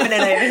not happening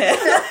over here.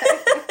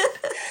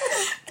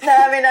 No,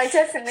 I mean, I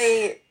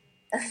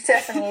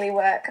definitely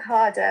work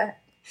harder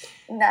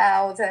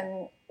now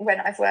than when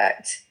I've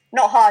worked,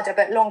 not harder,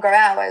 but longer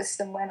hours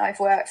than when I've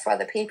worked for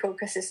other people,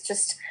 because it's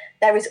just,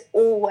 there is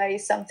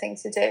always something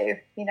to do,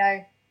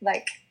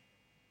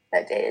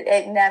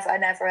 it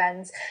never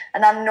ends.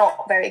 And I'm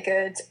not very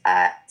good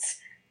at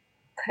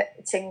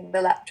putting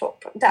the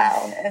laptop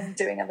down and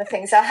doing other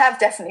things. I have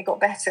definitely got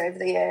better over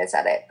the years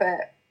at it,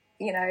 but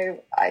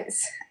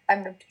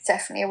I'm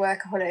definitely a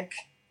workaholic,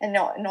 and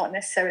not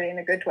necessarily in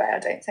a good way, I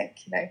don't think.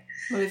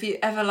 Well, if you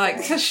ever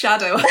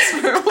shadow us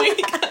for a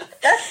week,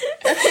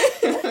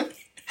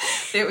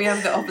 we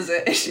have the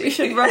opposite issue. We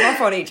should rub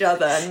off on each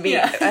other and be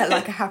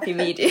like a happy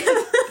medium.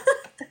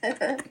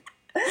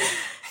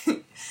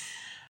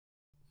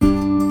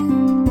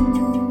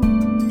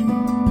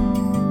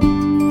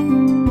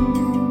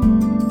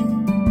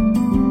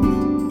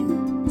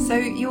 So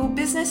your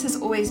business has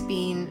always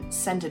been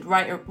centred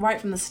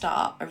right from the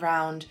start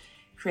around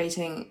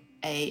creating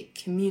a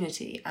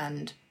community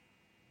and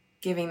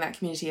giving that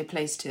community a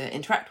place to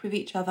interact with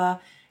each other,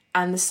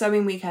 and the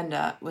Sewing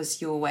Weekender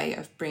was your way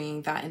of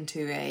bringing that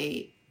into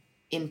a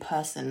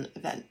in-person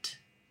event.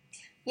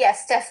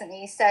 Yes,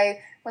 definitely. So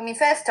when we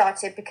first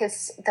started,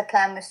 because the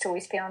plan was to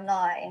always be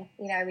online,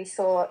 we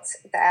thought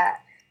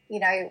that,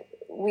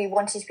 we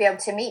wanted to be able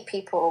to meet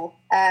people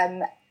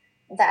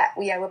that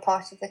were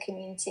part of the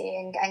community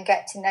and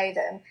get to know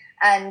them.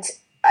 And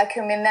I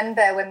can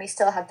remember when we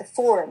still had the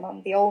forum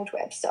on the old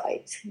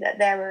website, that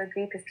there were a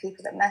group of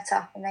people that met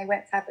up and they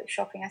went fabric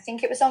shopping. I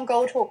think it was on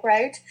Goldhawk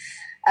Road.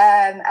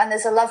 And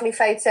there's a lovely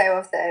photo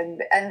of them,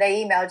 and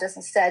they emailed us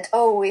and said,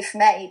 oh, we've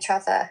met each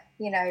other,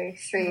 you know,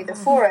 through the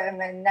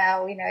forum, and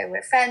now, you know,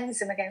 we're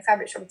friends and we're going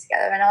fabric shopping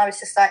together. And I was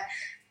just like,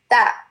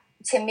 that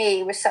to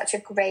me was such a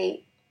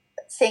great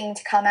thing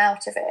to come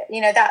out of it.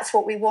 You know, that's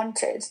what we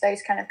wanted,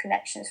 those kind of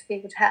connections for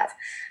people to have.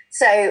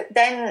 So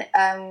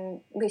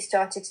then we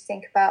started to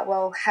think about,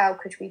 well, how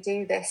could we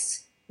do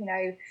this, you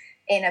know,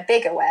 in a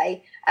bigger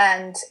way?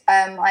 And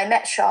I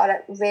met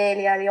Charlotte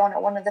really early on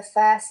at one of the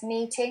first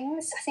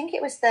meetings. I think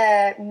it was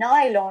the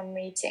nylon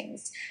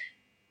meetings,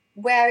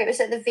 where it was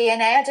at the V&A.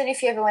 I don't know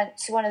if you ever went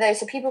to one of those.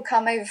 So people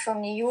come over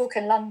from New York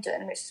and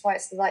London, which is why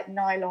it's the like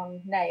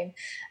nylon name.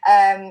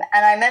 And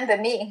I remember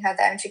meeting her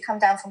there, and she'd come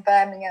down from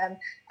Birmingham.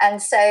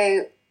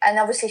 And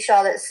obviously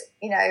Charlotte's,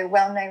 you know,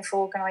 well known for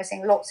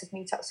organising lots of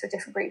meetups for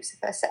different groups of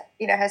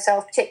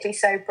herself, particularly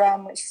So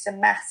Brum, which is a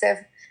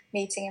massive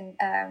meeting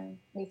and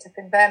meetup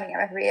in Birmingham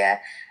every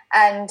year.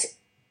 And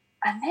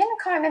then I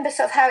can't remember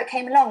sort of how it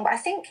came along, but I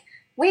think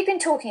we'd been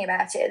talking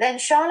about it. Then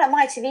Charlotte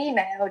might have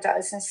emailed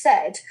us and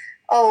said,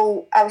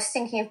 oh, I was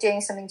thinking of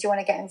doing something, do you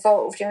want to get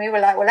involved? And we were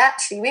like, well,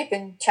 actually, we've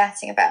been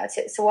chatting about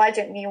it, so why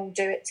don't we all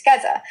do it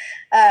together?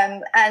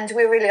 And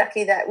we're really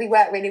lucky that we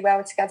work really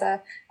well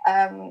together,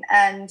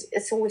 and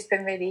it's always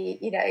been really,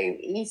 you know,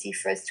 easy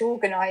for us to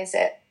organise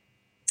it.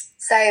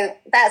 So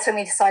that's when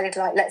we decided,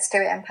 like, let's do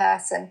it in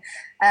person.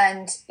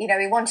 And, you know,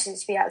 we wanted it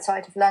to be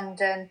outside of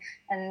London,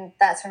 and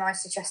that's when I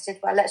suggested,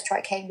 well, let's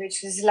try Cambridge,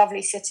 which is a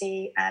lovely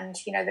city, and,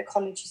 you know, the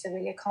colleges are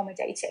really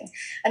accommodating.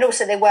 And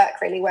also they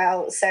work really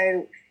well,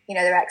 so, you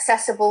know, they're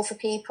accessible for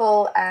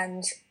people,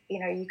 and, you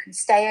know, you can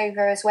stay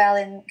over as well,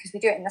 because we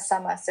do it in the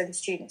summer, so the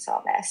students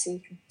aren't there, so you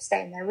can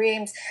stay in their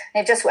rooms,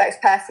 and it just works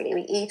perfectly.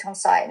 We eat on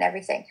site and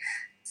everything.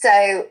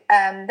 So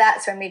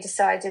that's when we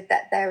decided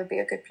that there would be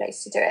a good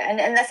place to do it.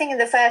 And I think in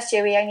the first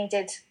year we only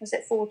did, was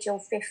it 40 or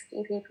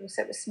 50 people,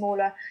 so it was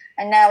smaller.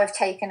 And now we've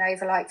taken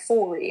over like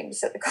 4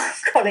 rooms at the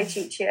college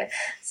each year,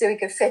 so we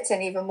could fit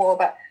in even more.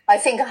 But I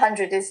think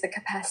 100 is the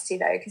capacity,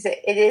 though, because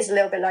it is a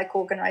little bit like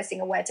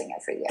organising a wedding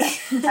every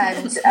year.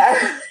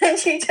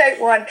 And you don't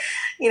want,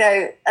 you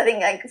know, I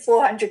think like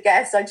 400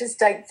 guests, I just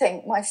don't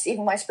think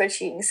even my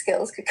spreadsheeting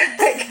skills could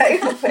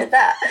go with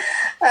that.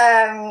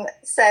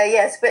 So,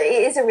 yes, but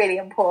it is a really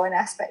important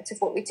aspect of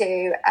what we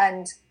do.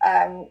 And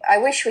I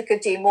wish we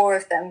could do more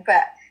of them,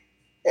 but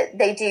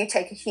they do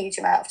take a huge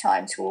amount of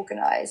time to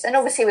organise. And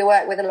obviously we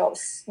work with a lot of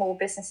small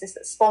businesses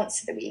that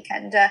sponsor the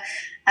weekend,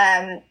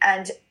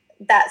 and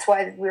that's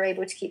why we're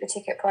able to keep the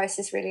ticket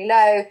prices really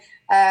low.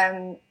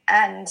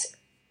 And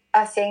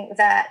I think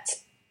that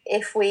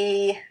if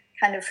we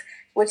kind of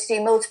were to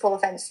do multiple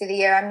events through the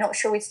year, I'm not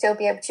sure we'd still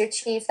be able to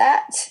achieve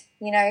that,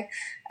 you know,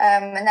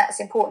 and that's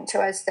important to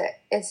us,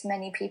 that as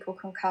many people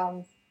can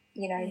come,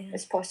 you know,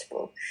 as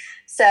possible.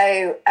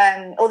 So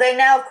although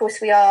now, of course,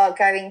 we are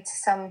going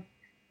to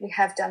we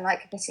have done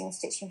like a knitting and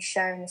stitching show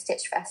and the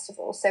Stitch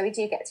Festival, so we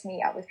do get to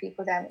meet up with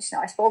people there, which is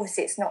nice. But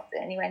obviously it's not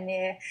anywhere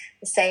near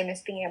the same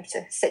as being able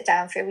to sit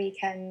down for a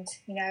weekend,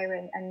 you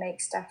know, and make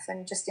stuff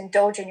and just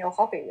indulge in your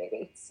hobby,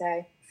 really.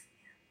 So,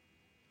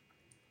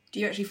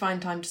 do you actually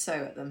find time to sew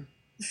at them?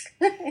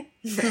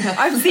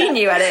 I've seen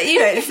you at it. You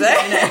don't sew.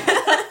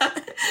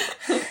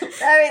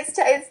 No,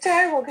 it's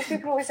terrible, because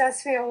people always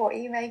ask me, oh, what are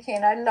you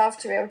making? I'd love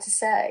to be able to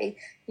say,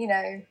 you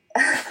know,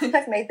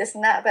 I've made this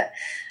and that, but,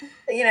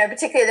 you know,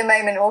 particularly at the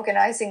moment,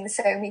 organising the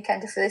sewing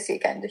weekend for this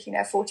weekend, you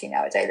know,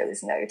 14-hour day, there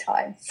was no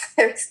time.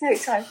 There was no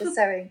time for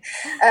sewing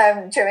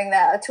during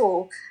that at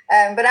all.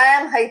 But I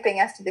am hoping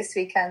after this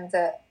weekend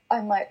that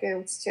I might be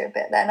able to do a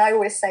bit then. I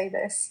always say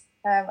this.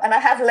 And I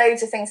have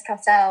loads of things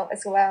cut out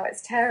as well.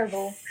 It's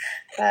terrible.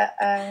 But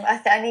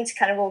I need to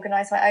kind of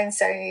organise my own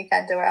sewing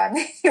weekend where I'm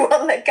the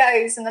one that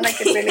goes, and then I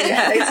could really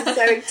get loads of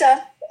sewing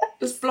done.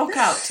 Just block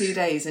out 2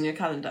 days in your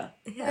calendar.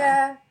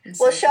 Yeah.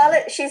 Well,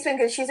 Charlotte, she's been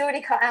good. She's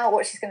already cut out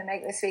what she's going to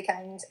make this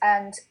weekend,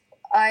 and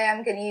I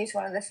am going to use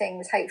one of the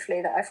things,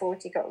 hopefully, that I've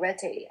already got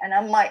ready, and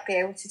I might be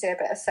able to do a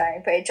bit of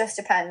sewing, but it just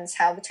depends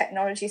how the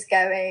technology's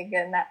going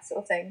and that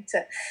sort of thing,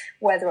 to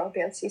whether I'll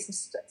be able to do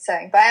some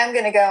sewing. But I am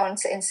going to go on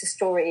to Insta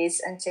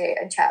Stories and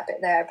chat a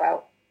bit there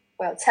about,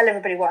 well, tell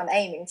everybody what I'm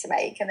aiming to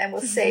make, and then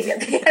we'll see at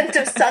the end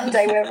of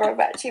Sunday whether I've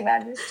actually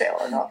managed it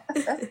or not.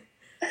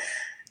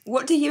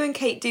 What do you and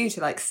Kate do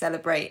to, like,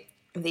 celebrate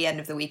the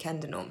end of the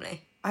weekend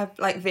normally? I have,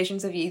 like,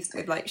 visions of you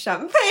with, like,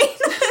 champagne.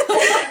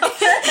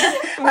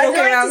 I'd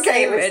like to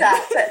say it was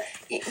that, but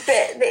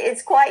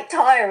it's quite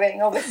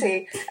tiring,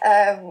 obviously.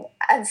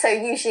 And so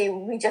usually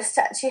we just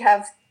actually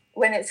have,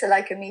 when it's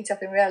like a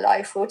meet-up in real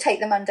life, we'll take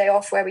the Monday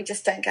off where we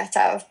just don't get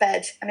out of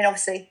bed. I mean,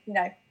 obviously, you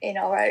know, in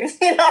our own homes.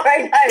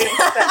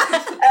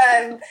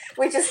 But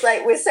we're just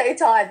like, we're so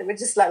tired that we're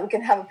just like, we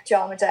can have a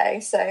pyjama day.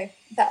 So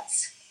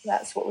that's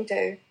what we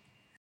do.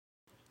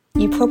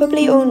 You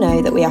probably all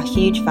know that we are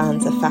huge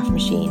fans of Pfaff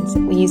machines.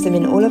 We use them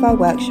in all of our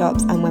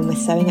workshops and when we're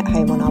sewing at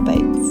home on our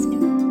boats.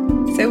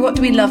 So what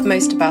do we love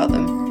most about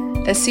them?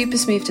 They're super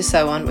smooth to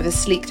sew on with a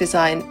sleek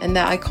design, and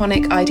their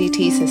iconic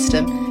IDT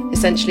system,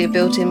 essentially a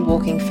built-in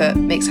walking foot,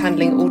 makes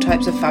handling all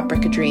types of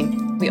fabric a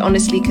dream. We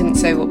honestly couldn't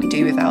sew what we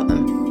do without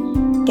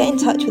them. Get in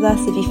touch with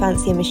us if you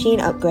fancy a machine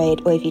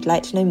upgrade or if you'd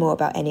like to know more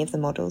about any of the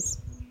models.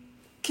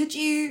 Could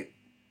you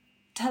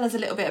tell us a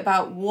little bit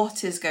about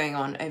what is going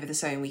on over the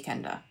Sewing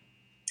Weekender?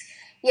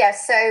 Yeah,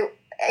 so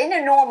in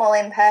a normal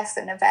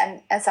in-person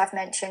event, as I've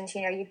mentioned,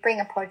 you'd bring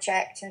a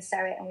project and sew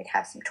it, and we'd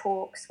have some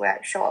talks,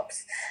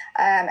 workshops,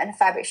 and a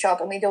fabric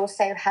shop, and we'd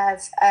also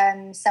have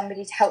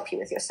somebody to help you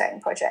with your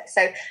sewing project.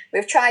 So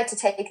we've tried to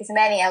take as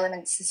many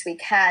elements as we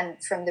can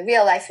from the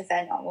real-life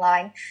event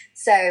online.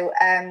 So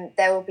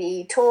there will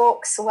be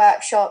talks,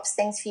 workshops,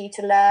 things for you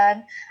to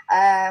learn,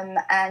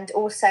 and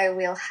also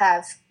we'll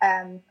have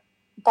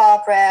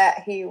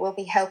Barbara, who will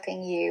be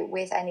helping you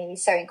with any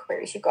sewing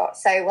queries you've got.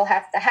 So we'll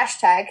have the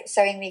hashtag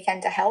Sewing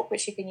Weekender Help,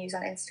 which you can use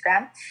on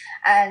Instagram.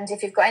 And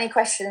if you've got any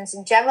questions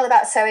in general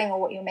about sewing or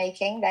what you're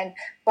making, then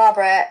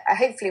Barbara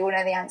hopefully will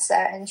know the answer,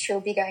 and she'll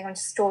be going on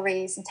to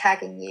stories and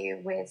tagging you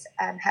with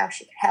how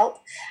she can help.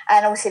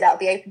 And obviously that'll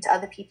be open to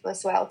other people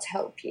as well to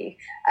help you.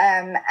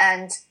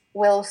 And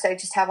we'll also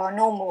just have our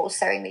normal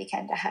Sewing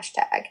Weekender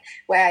hashtag,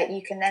 where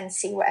you can then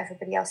see what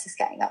everybody else is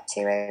getting up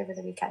to over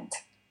the weekend.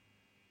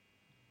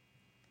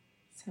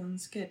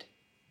 Sounds good.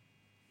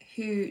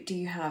 Who do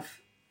you have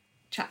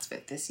chats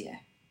with this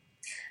year?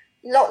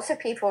 Lots of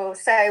people.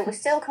 So we're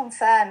still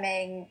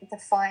confirming the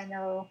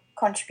final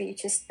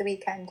contributors to the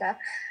Weekender.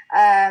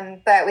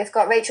 But we've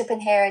got Rachel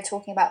Pinheiro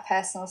talking about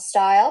personal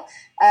style.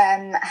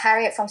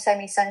 Harriet from Sew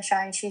Me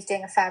Sunshine, she's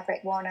doing a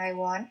fabric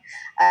 101.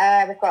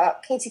 We've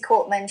got Katie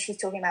Cortman, she's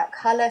talking about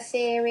colour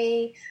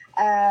theory.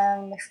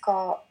 We've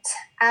got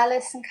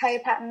Alice and Co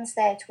Patterns,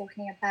 they're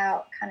talking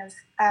about kind of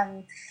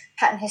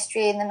pattern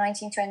history in the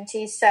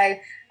 1920s. So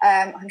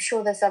I'm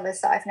sure there's others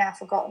that I've now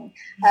forgotten.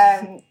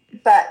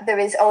 But there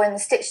is, and the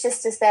Stitch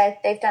Sisters,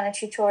 they've done a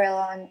tutorial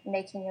on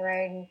making your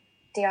own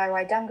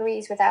DIY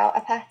dungarees without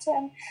a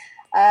pattern.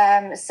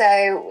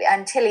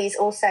 And Tilly's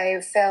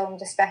also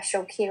filmed a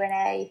special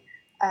Q&A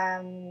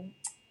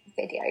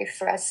video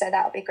for us, so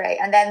that'll be great.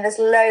 And then there's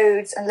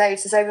loads and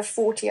loads, there's over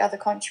 40 other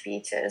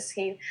contributors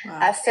who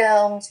have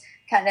filmed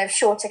kind of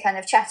shorter kind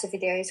of chatter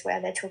videos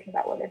where they're talking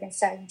about what they've been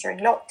sewing during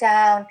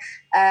lockdown,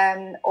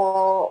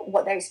 or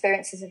what their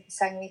experiences of the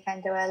Sewing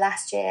Weekend were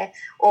last year,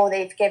 or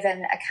they've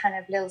given a kind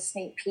of little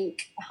sneak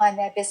peek behind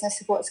their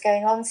business of what's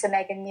going on. So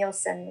Megan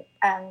Nielsen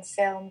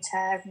filmed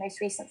her most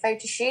recent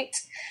photo shoot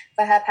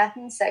for her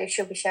pattern, so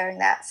she'll be sharing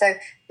that. So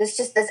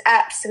there's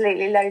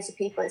absolutely loads of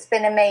people. It's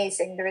been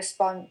amazing, the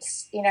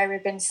response.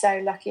 We've been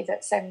so lucky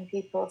that so many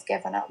people have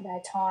given up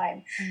their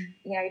time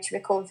to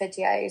record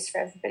videos for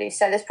everybody.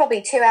 So there's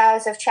probably 2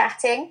 hours of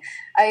chatting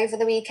over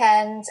the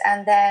weekend,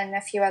 and then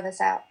a few hours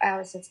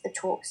of the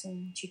talks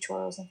and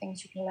tutorials and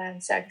things you can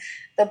learn. So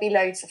there'll be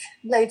loads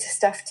of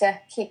stuff to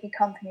keep you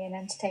company and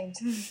entertained.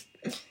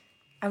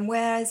 And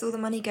where is all the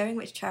money going?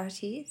 Which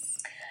charities?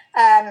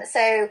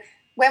 So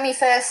when we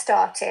first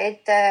started,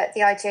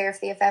 the idea of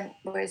the event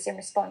was in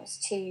response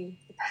to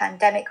the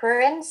pandemic we're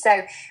in.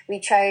 So we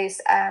chose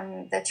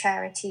the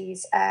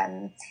charities,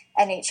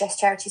 NHS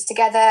Charities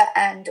Together,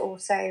 and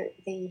also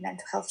the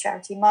mental health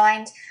charity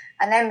Mind.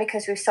 And then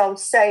because we've sold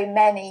so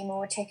many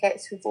more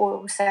tickets, we've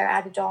also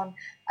added on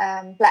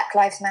Black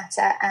Lives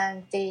Matter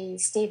and the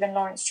Stephen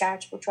Lawrence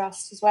Charitable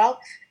Trust as well.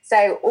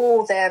 So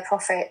all the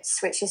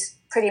profits, which is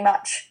pretty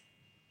much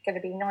going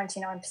to be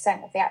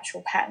 99% of the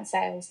actual pattern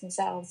sales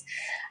themselves,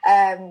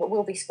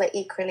 will be split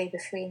equally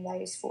between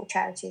those 4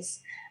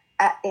 charities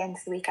at the end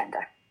of the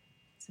Weekender.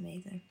 It's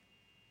amazing.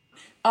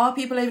 Are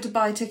people able to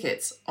buy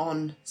tickets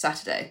on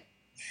Saturday?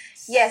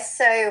 Yes,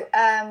 so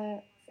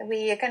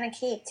we are going to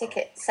keep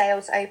ticket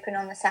sales open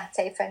on the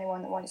Saturday for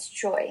anyone that wants to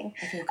join,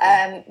 okay,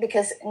 cool.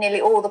 Because nearly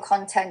all the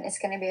content is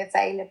going to be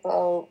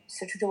available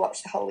sort of to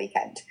watch the whole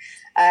weekend,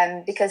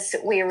 because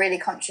we are really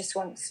conscious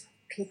once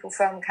people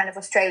from kind of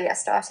Australia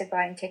started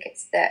buying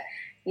tickets that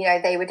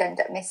they would end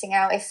up missing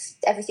out if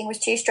everything was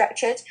too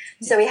structured.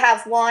 Yeah. So we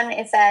have one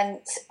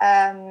event,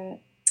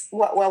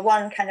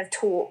 one kind of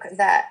talk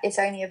that is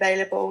only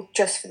available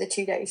just for the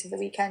 2 days of the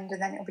weekend, and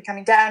then it'll be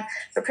coming down,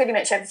 but pretty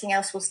much everything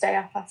else will stay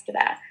up after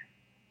that.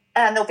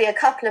 And there'll be a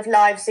couple of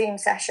live Zoom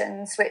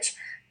sessions, which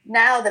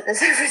now that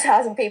there's over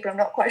 1,000 people, I'm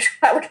not quite sure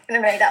how we're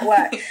going to make that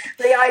work.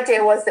 But the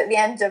idea was that at the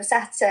end of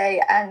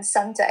Saturday and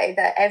Sunday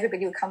that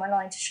everybody would come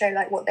online to show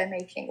what they're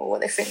making or what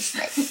they finished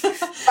making.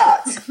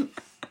 But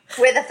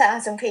with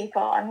 1,000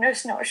 people, I'm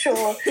just not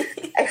sure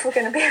if we're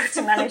going to be able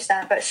to manage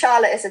that. But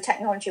Charlotte is a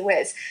technology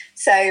whiz,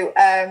 so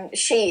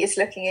she is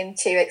looking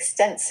into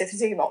extensive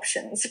Zoom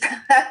options for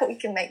how we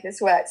can make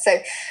this work. So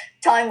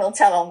time will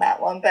tell on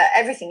that one, but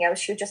everything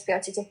else you'll just be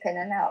able to dip in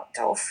and out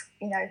of,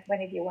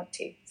 whenever you want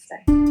to. So.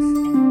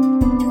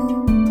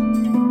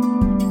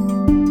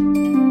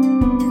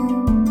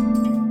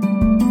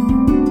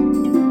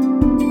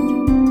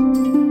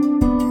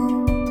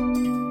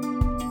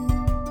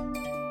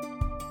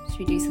 Should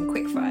we do some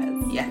quick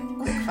fires? Yeah,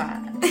 quick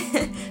fire.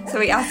 So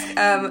we ask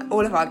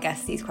all of our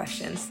guests these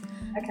questions.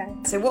 Okay.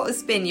 So what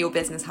has been your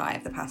business high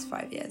of the past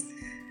 5 years?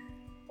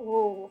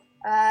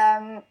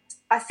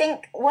 I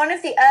think one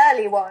of the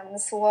early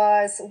ones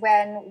was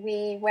when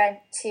we went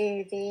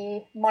to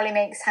the Molly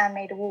Makes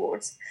Handmade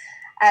Awards.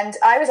 And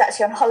I was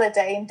actually on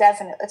holiday in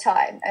Devon at the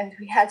time, and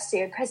we had to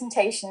do a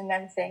presentation and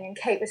everything. And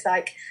Kate was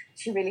like,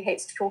 she really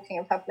hates talking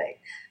in public.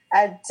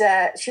 And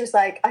she was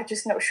like, I'm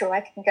just not sure I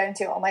can go and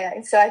do it on my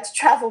own. So I had to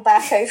travel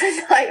back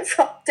overnight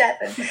from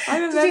Devon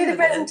to do the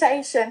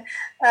presentation.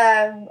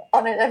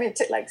 It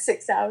took like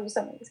 6 hours or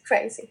something. It was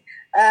crazy.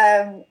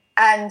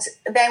 And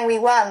then we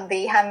won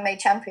the Handmade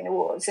Champion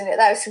Awards, and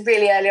that was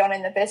really early on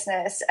in the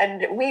business.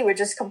 And we were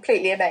just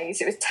completely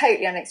amazed. It was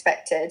totally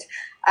unexpected.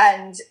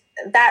 And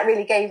that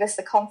really gave us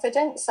the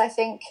confidence, I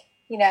think,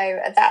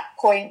 at that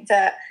point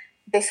that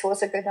this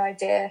was a good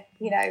idea,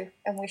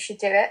 and we should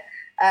do it.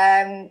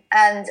 And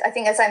I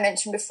think, as I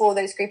mentioned before,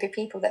 those group of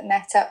people that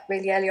met up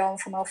really early on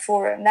from our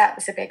forum, that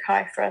was a big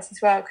high for us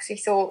as well, because we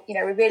thought, we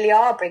really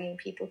are bringing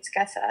people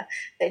together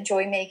that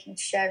enjoy making,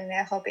 sharing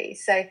their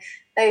hobbies. So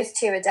those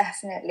two are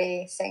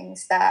definitely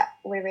things that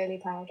we're really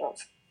proud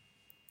of.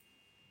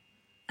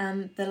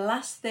 And the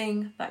last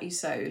thing that you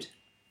sewed,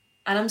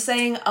 and I'm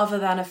saying other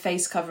than a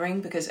face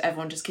covering because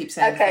everyone just keeps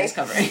saying face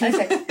covering.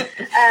 Okay.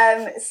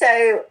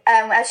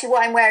 Actually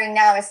what I'm wearing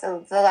now is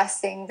the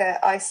last thing that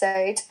I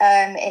sewed.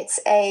 It's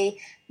a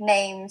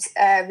named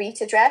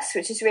Rita dress,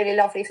 which is really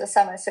lovely for the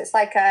summer. So it's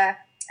like a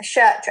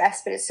shirt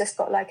dress, but it's just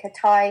got like a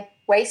tie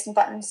waist and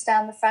buttons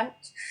down the front.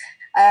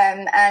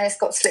 And it's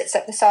got slits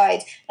up the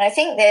side. And I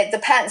think the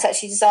pattern's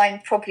actually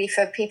designed probably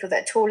for people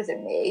that are taller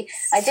than me.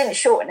 I didn't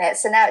shorten it,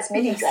 so now it's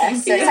midi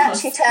dress. So it's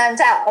actually turned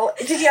out.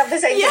 Did you have the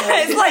same thing?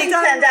 Yeah, it's like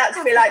turned out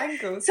to be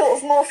like sort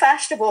of more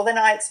fashionable than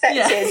I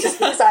expected, just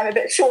because I'm a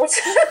bit shorter.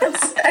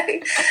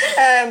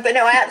 But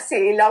no, I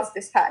absolutely love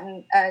this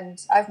pattern, and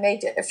I've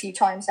made it a few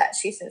times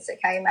actually since it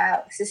came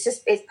out. Because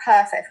it's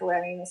perfect for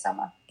wearing in the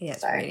summer. Yeah,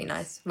 it's really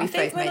nice. I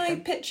think when I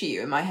picture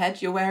you in my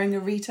head, you're wearing a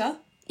Rita.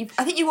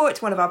 I think you wore it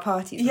to one of our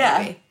parties. Yeah.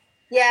 Maybe.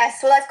 Yes.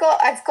 Well, I've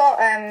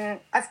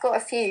got a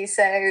few.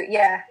 So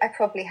yeah, I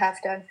probably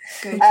have done.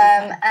 Good.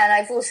 And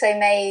I've also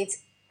made,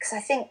 because I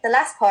think the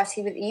last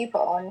party that you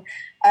put on,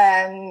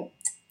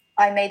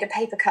 I made a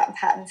paper cut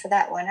pattern for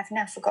that one. I've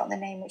now forgotten the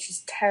name, which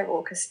is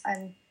terrible because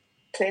I'm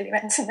clearly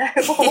meant to know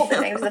all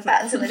the names of the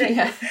patterns in the day.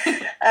 Yeah.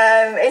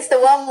 It's the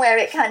one where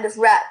it kind of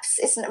wraps.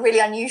 It's a really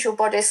unusual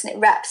bodice, and it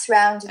wraps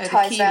round and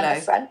ties around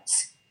the front.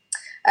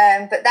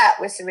 But that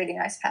was a really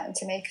nice pattern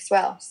to make as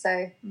well.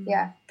 So,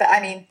 yeah. But, I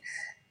mean,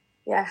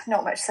 yeah,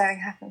 not much sewing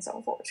happens,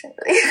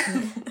 unfortunately.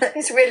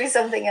 It's really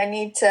something I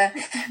need to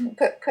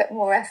put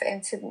more effort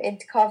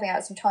into carving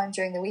out some time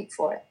during the week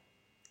for it.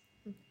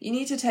 You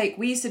need to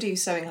we used to do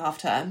sewing half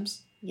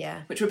terms.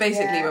 Yeah. Which were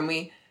basically when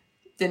we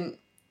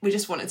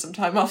just wanted some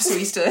time off, so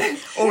we used to...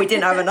 or we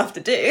didn't have enough to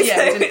do.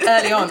 Yeah, we did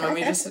early on when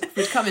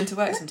we'd come into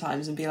work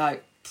sometimes and be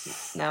like...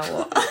 Now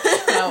what?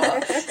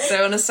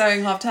 So on a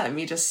sewing half term,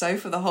 you just sew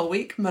for the whole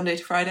week, Monday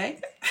to Friday.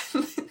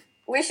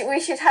 We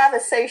should have a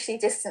socially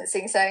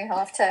distancing sewing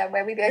half term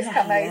where we both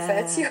come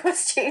over to your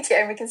studio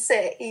and we can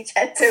sit at each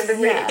end of the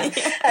room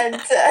and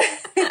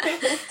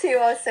do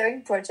our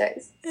sewing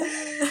projects.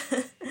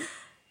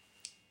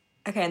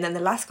 Okay, and then the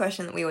last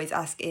question that we always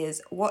ask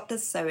is, what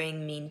does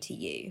sewing mean to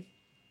you?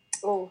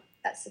 Oh,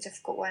 that's a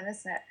difficult one,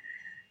 isn't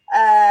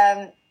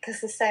it?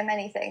 Because there's so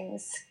many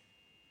things.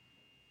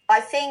 I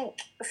think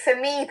for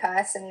me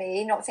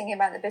personally, not thinking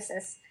about the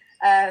business,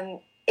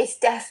 it's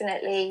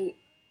definitely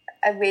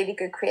a really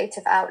good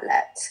creative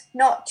outlet.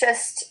 Not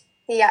just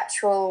the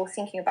actual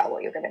thinking about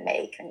what you're going to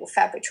make and your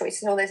fabric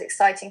choice and all those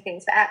exciting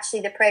things, but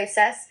actually the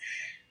process.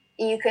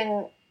 I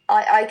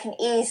can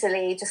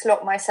easily just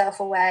lock myself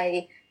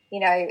away,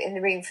 in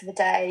the room for the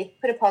day,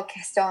 put a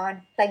podcast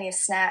on, plenty of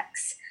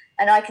snacks,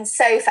 and I can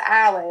sew for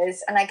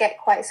hours, and I get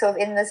quite sort of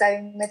in the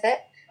zone with it.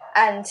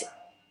 And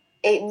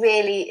it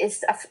really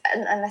is,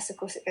 unless of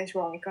course it goes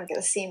wrong, you can't get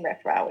the seam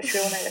ripper out, which we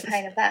all know the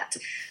pain of that.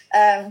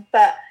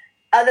 But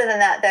other than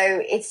that,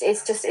 though,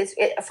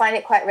 I find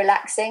it quite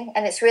relaxing,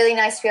 and it's really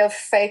nice to be able to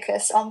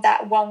focus on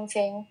that one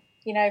thing,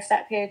 for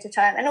that period of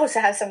time, and also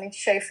have something to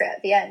show for it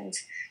at the end.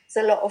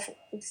 There's a lot of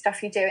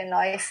stuff you do in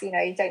life, you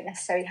don't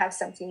necessarily have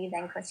something you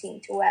then continue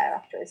to wear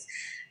afterwards.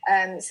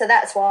 So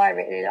that's why I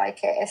really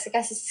like it. I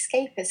guess it's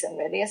escapism,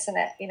 really, isn't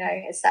it?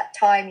 It's that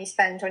time you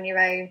spend on your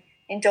own,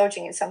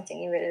 indulging in something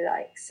you really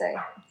like. So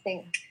I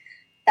think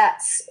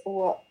that's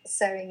what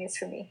sewing is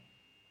for me.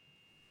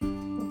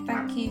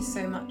 Thank you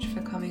so much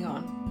for coming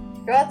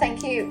on. Well,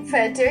 thank you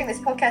for doing this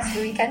podcast for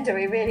the Weekender.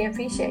 We really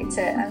appreciate it,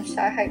 and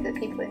I hope that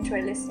people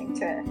enjoy listening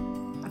to it.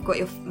 I've got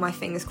my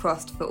fingers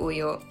crossed for all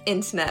your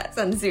internets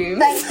and Zooms.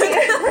 Thank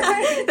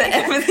you. That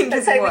everything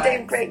just works. Let's hope we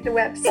don't break the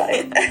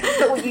website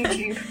or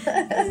YouTube.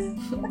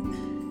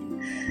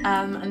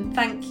 And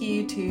thank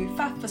you to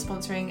FAF for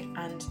sponsoring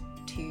and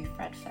to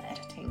Fred for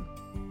editing.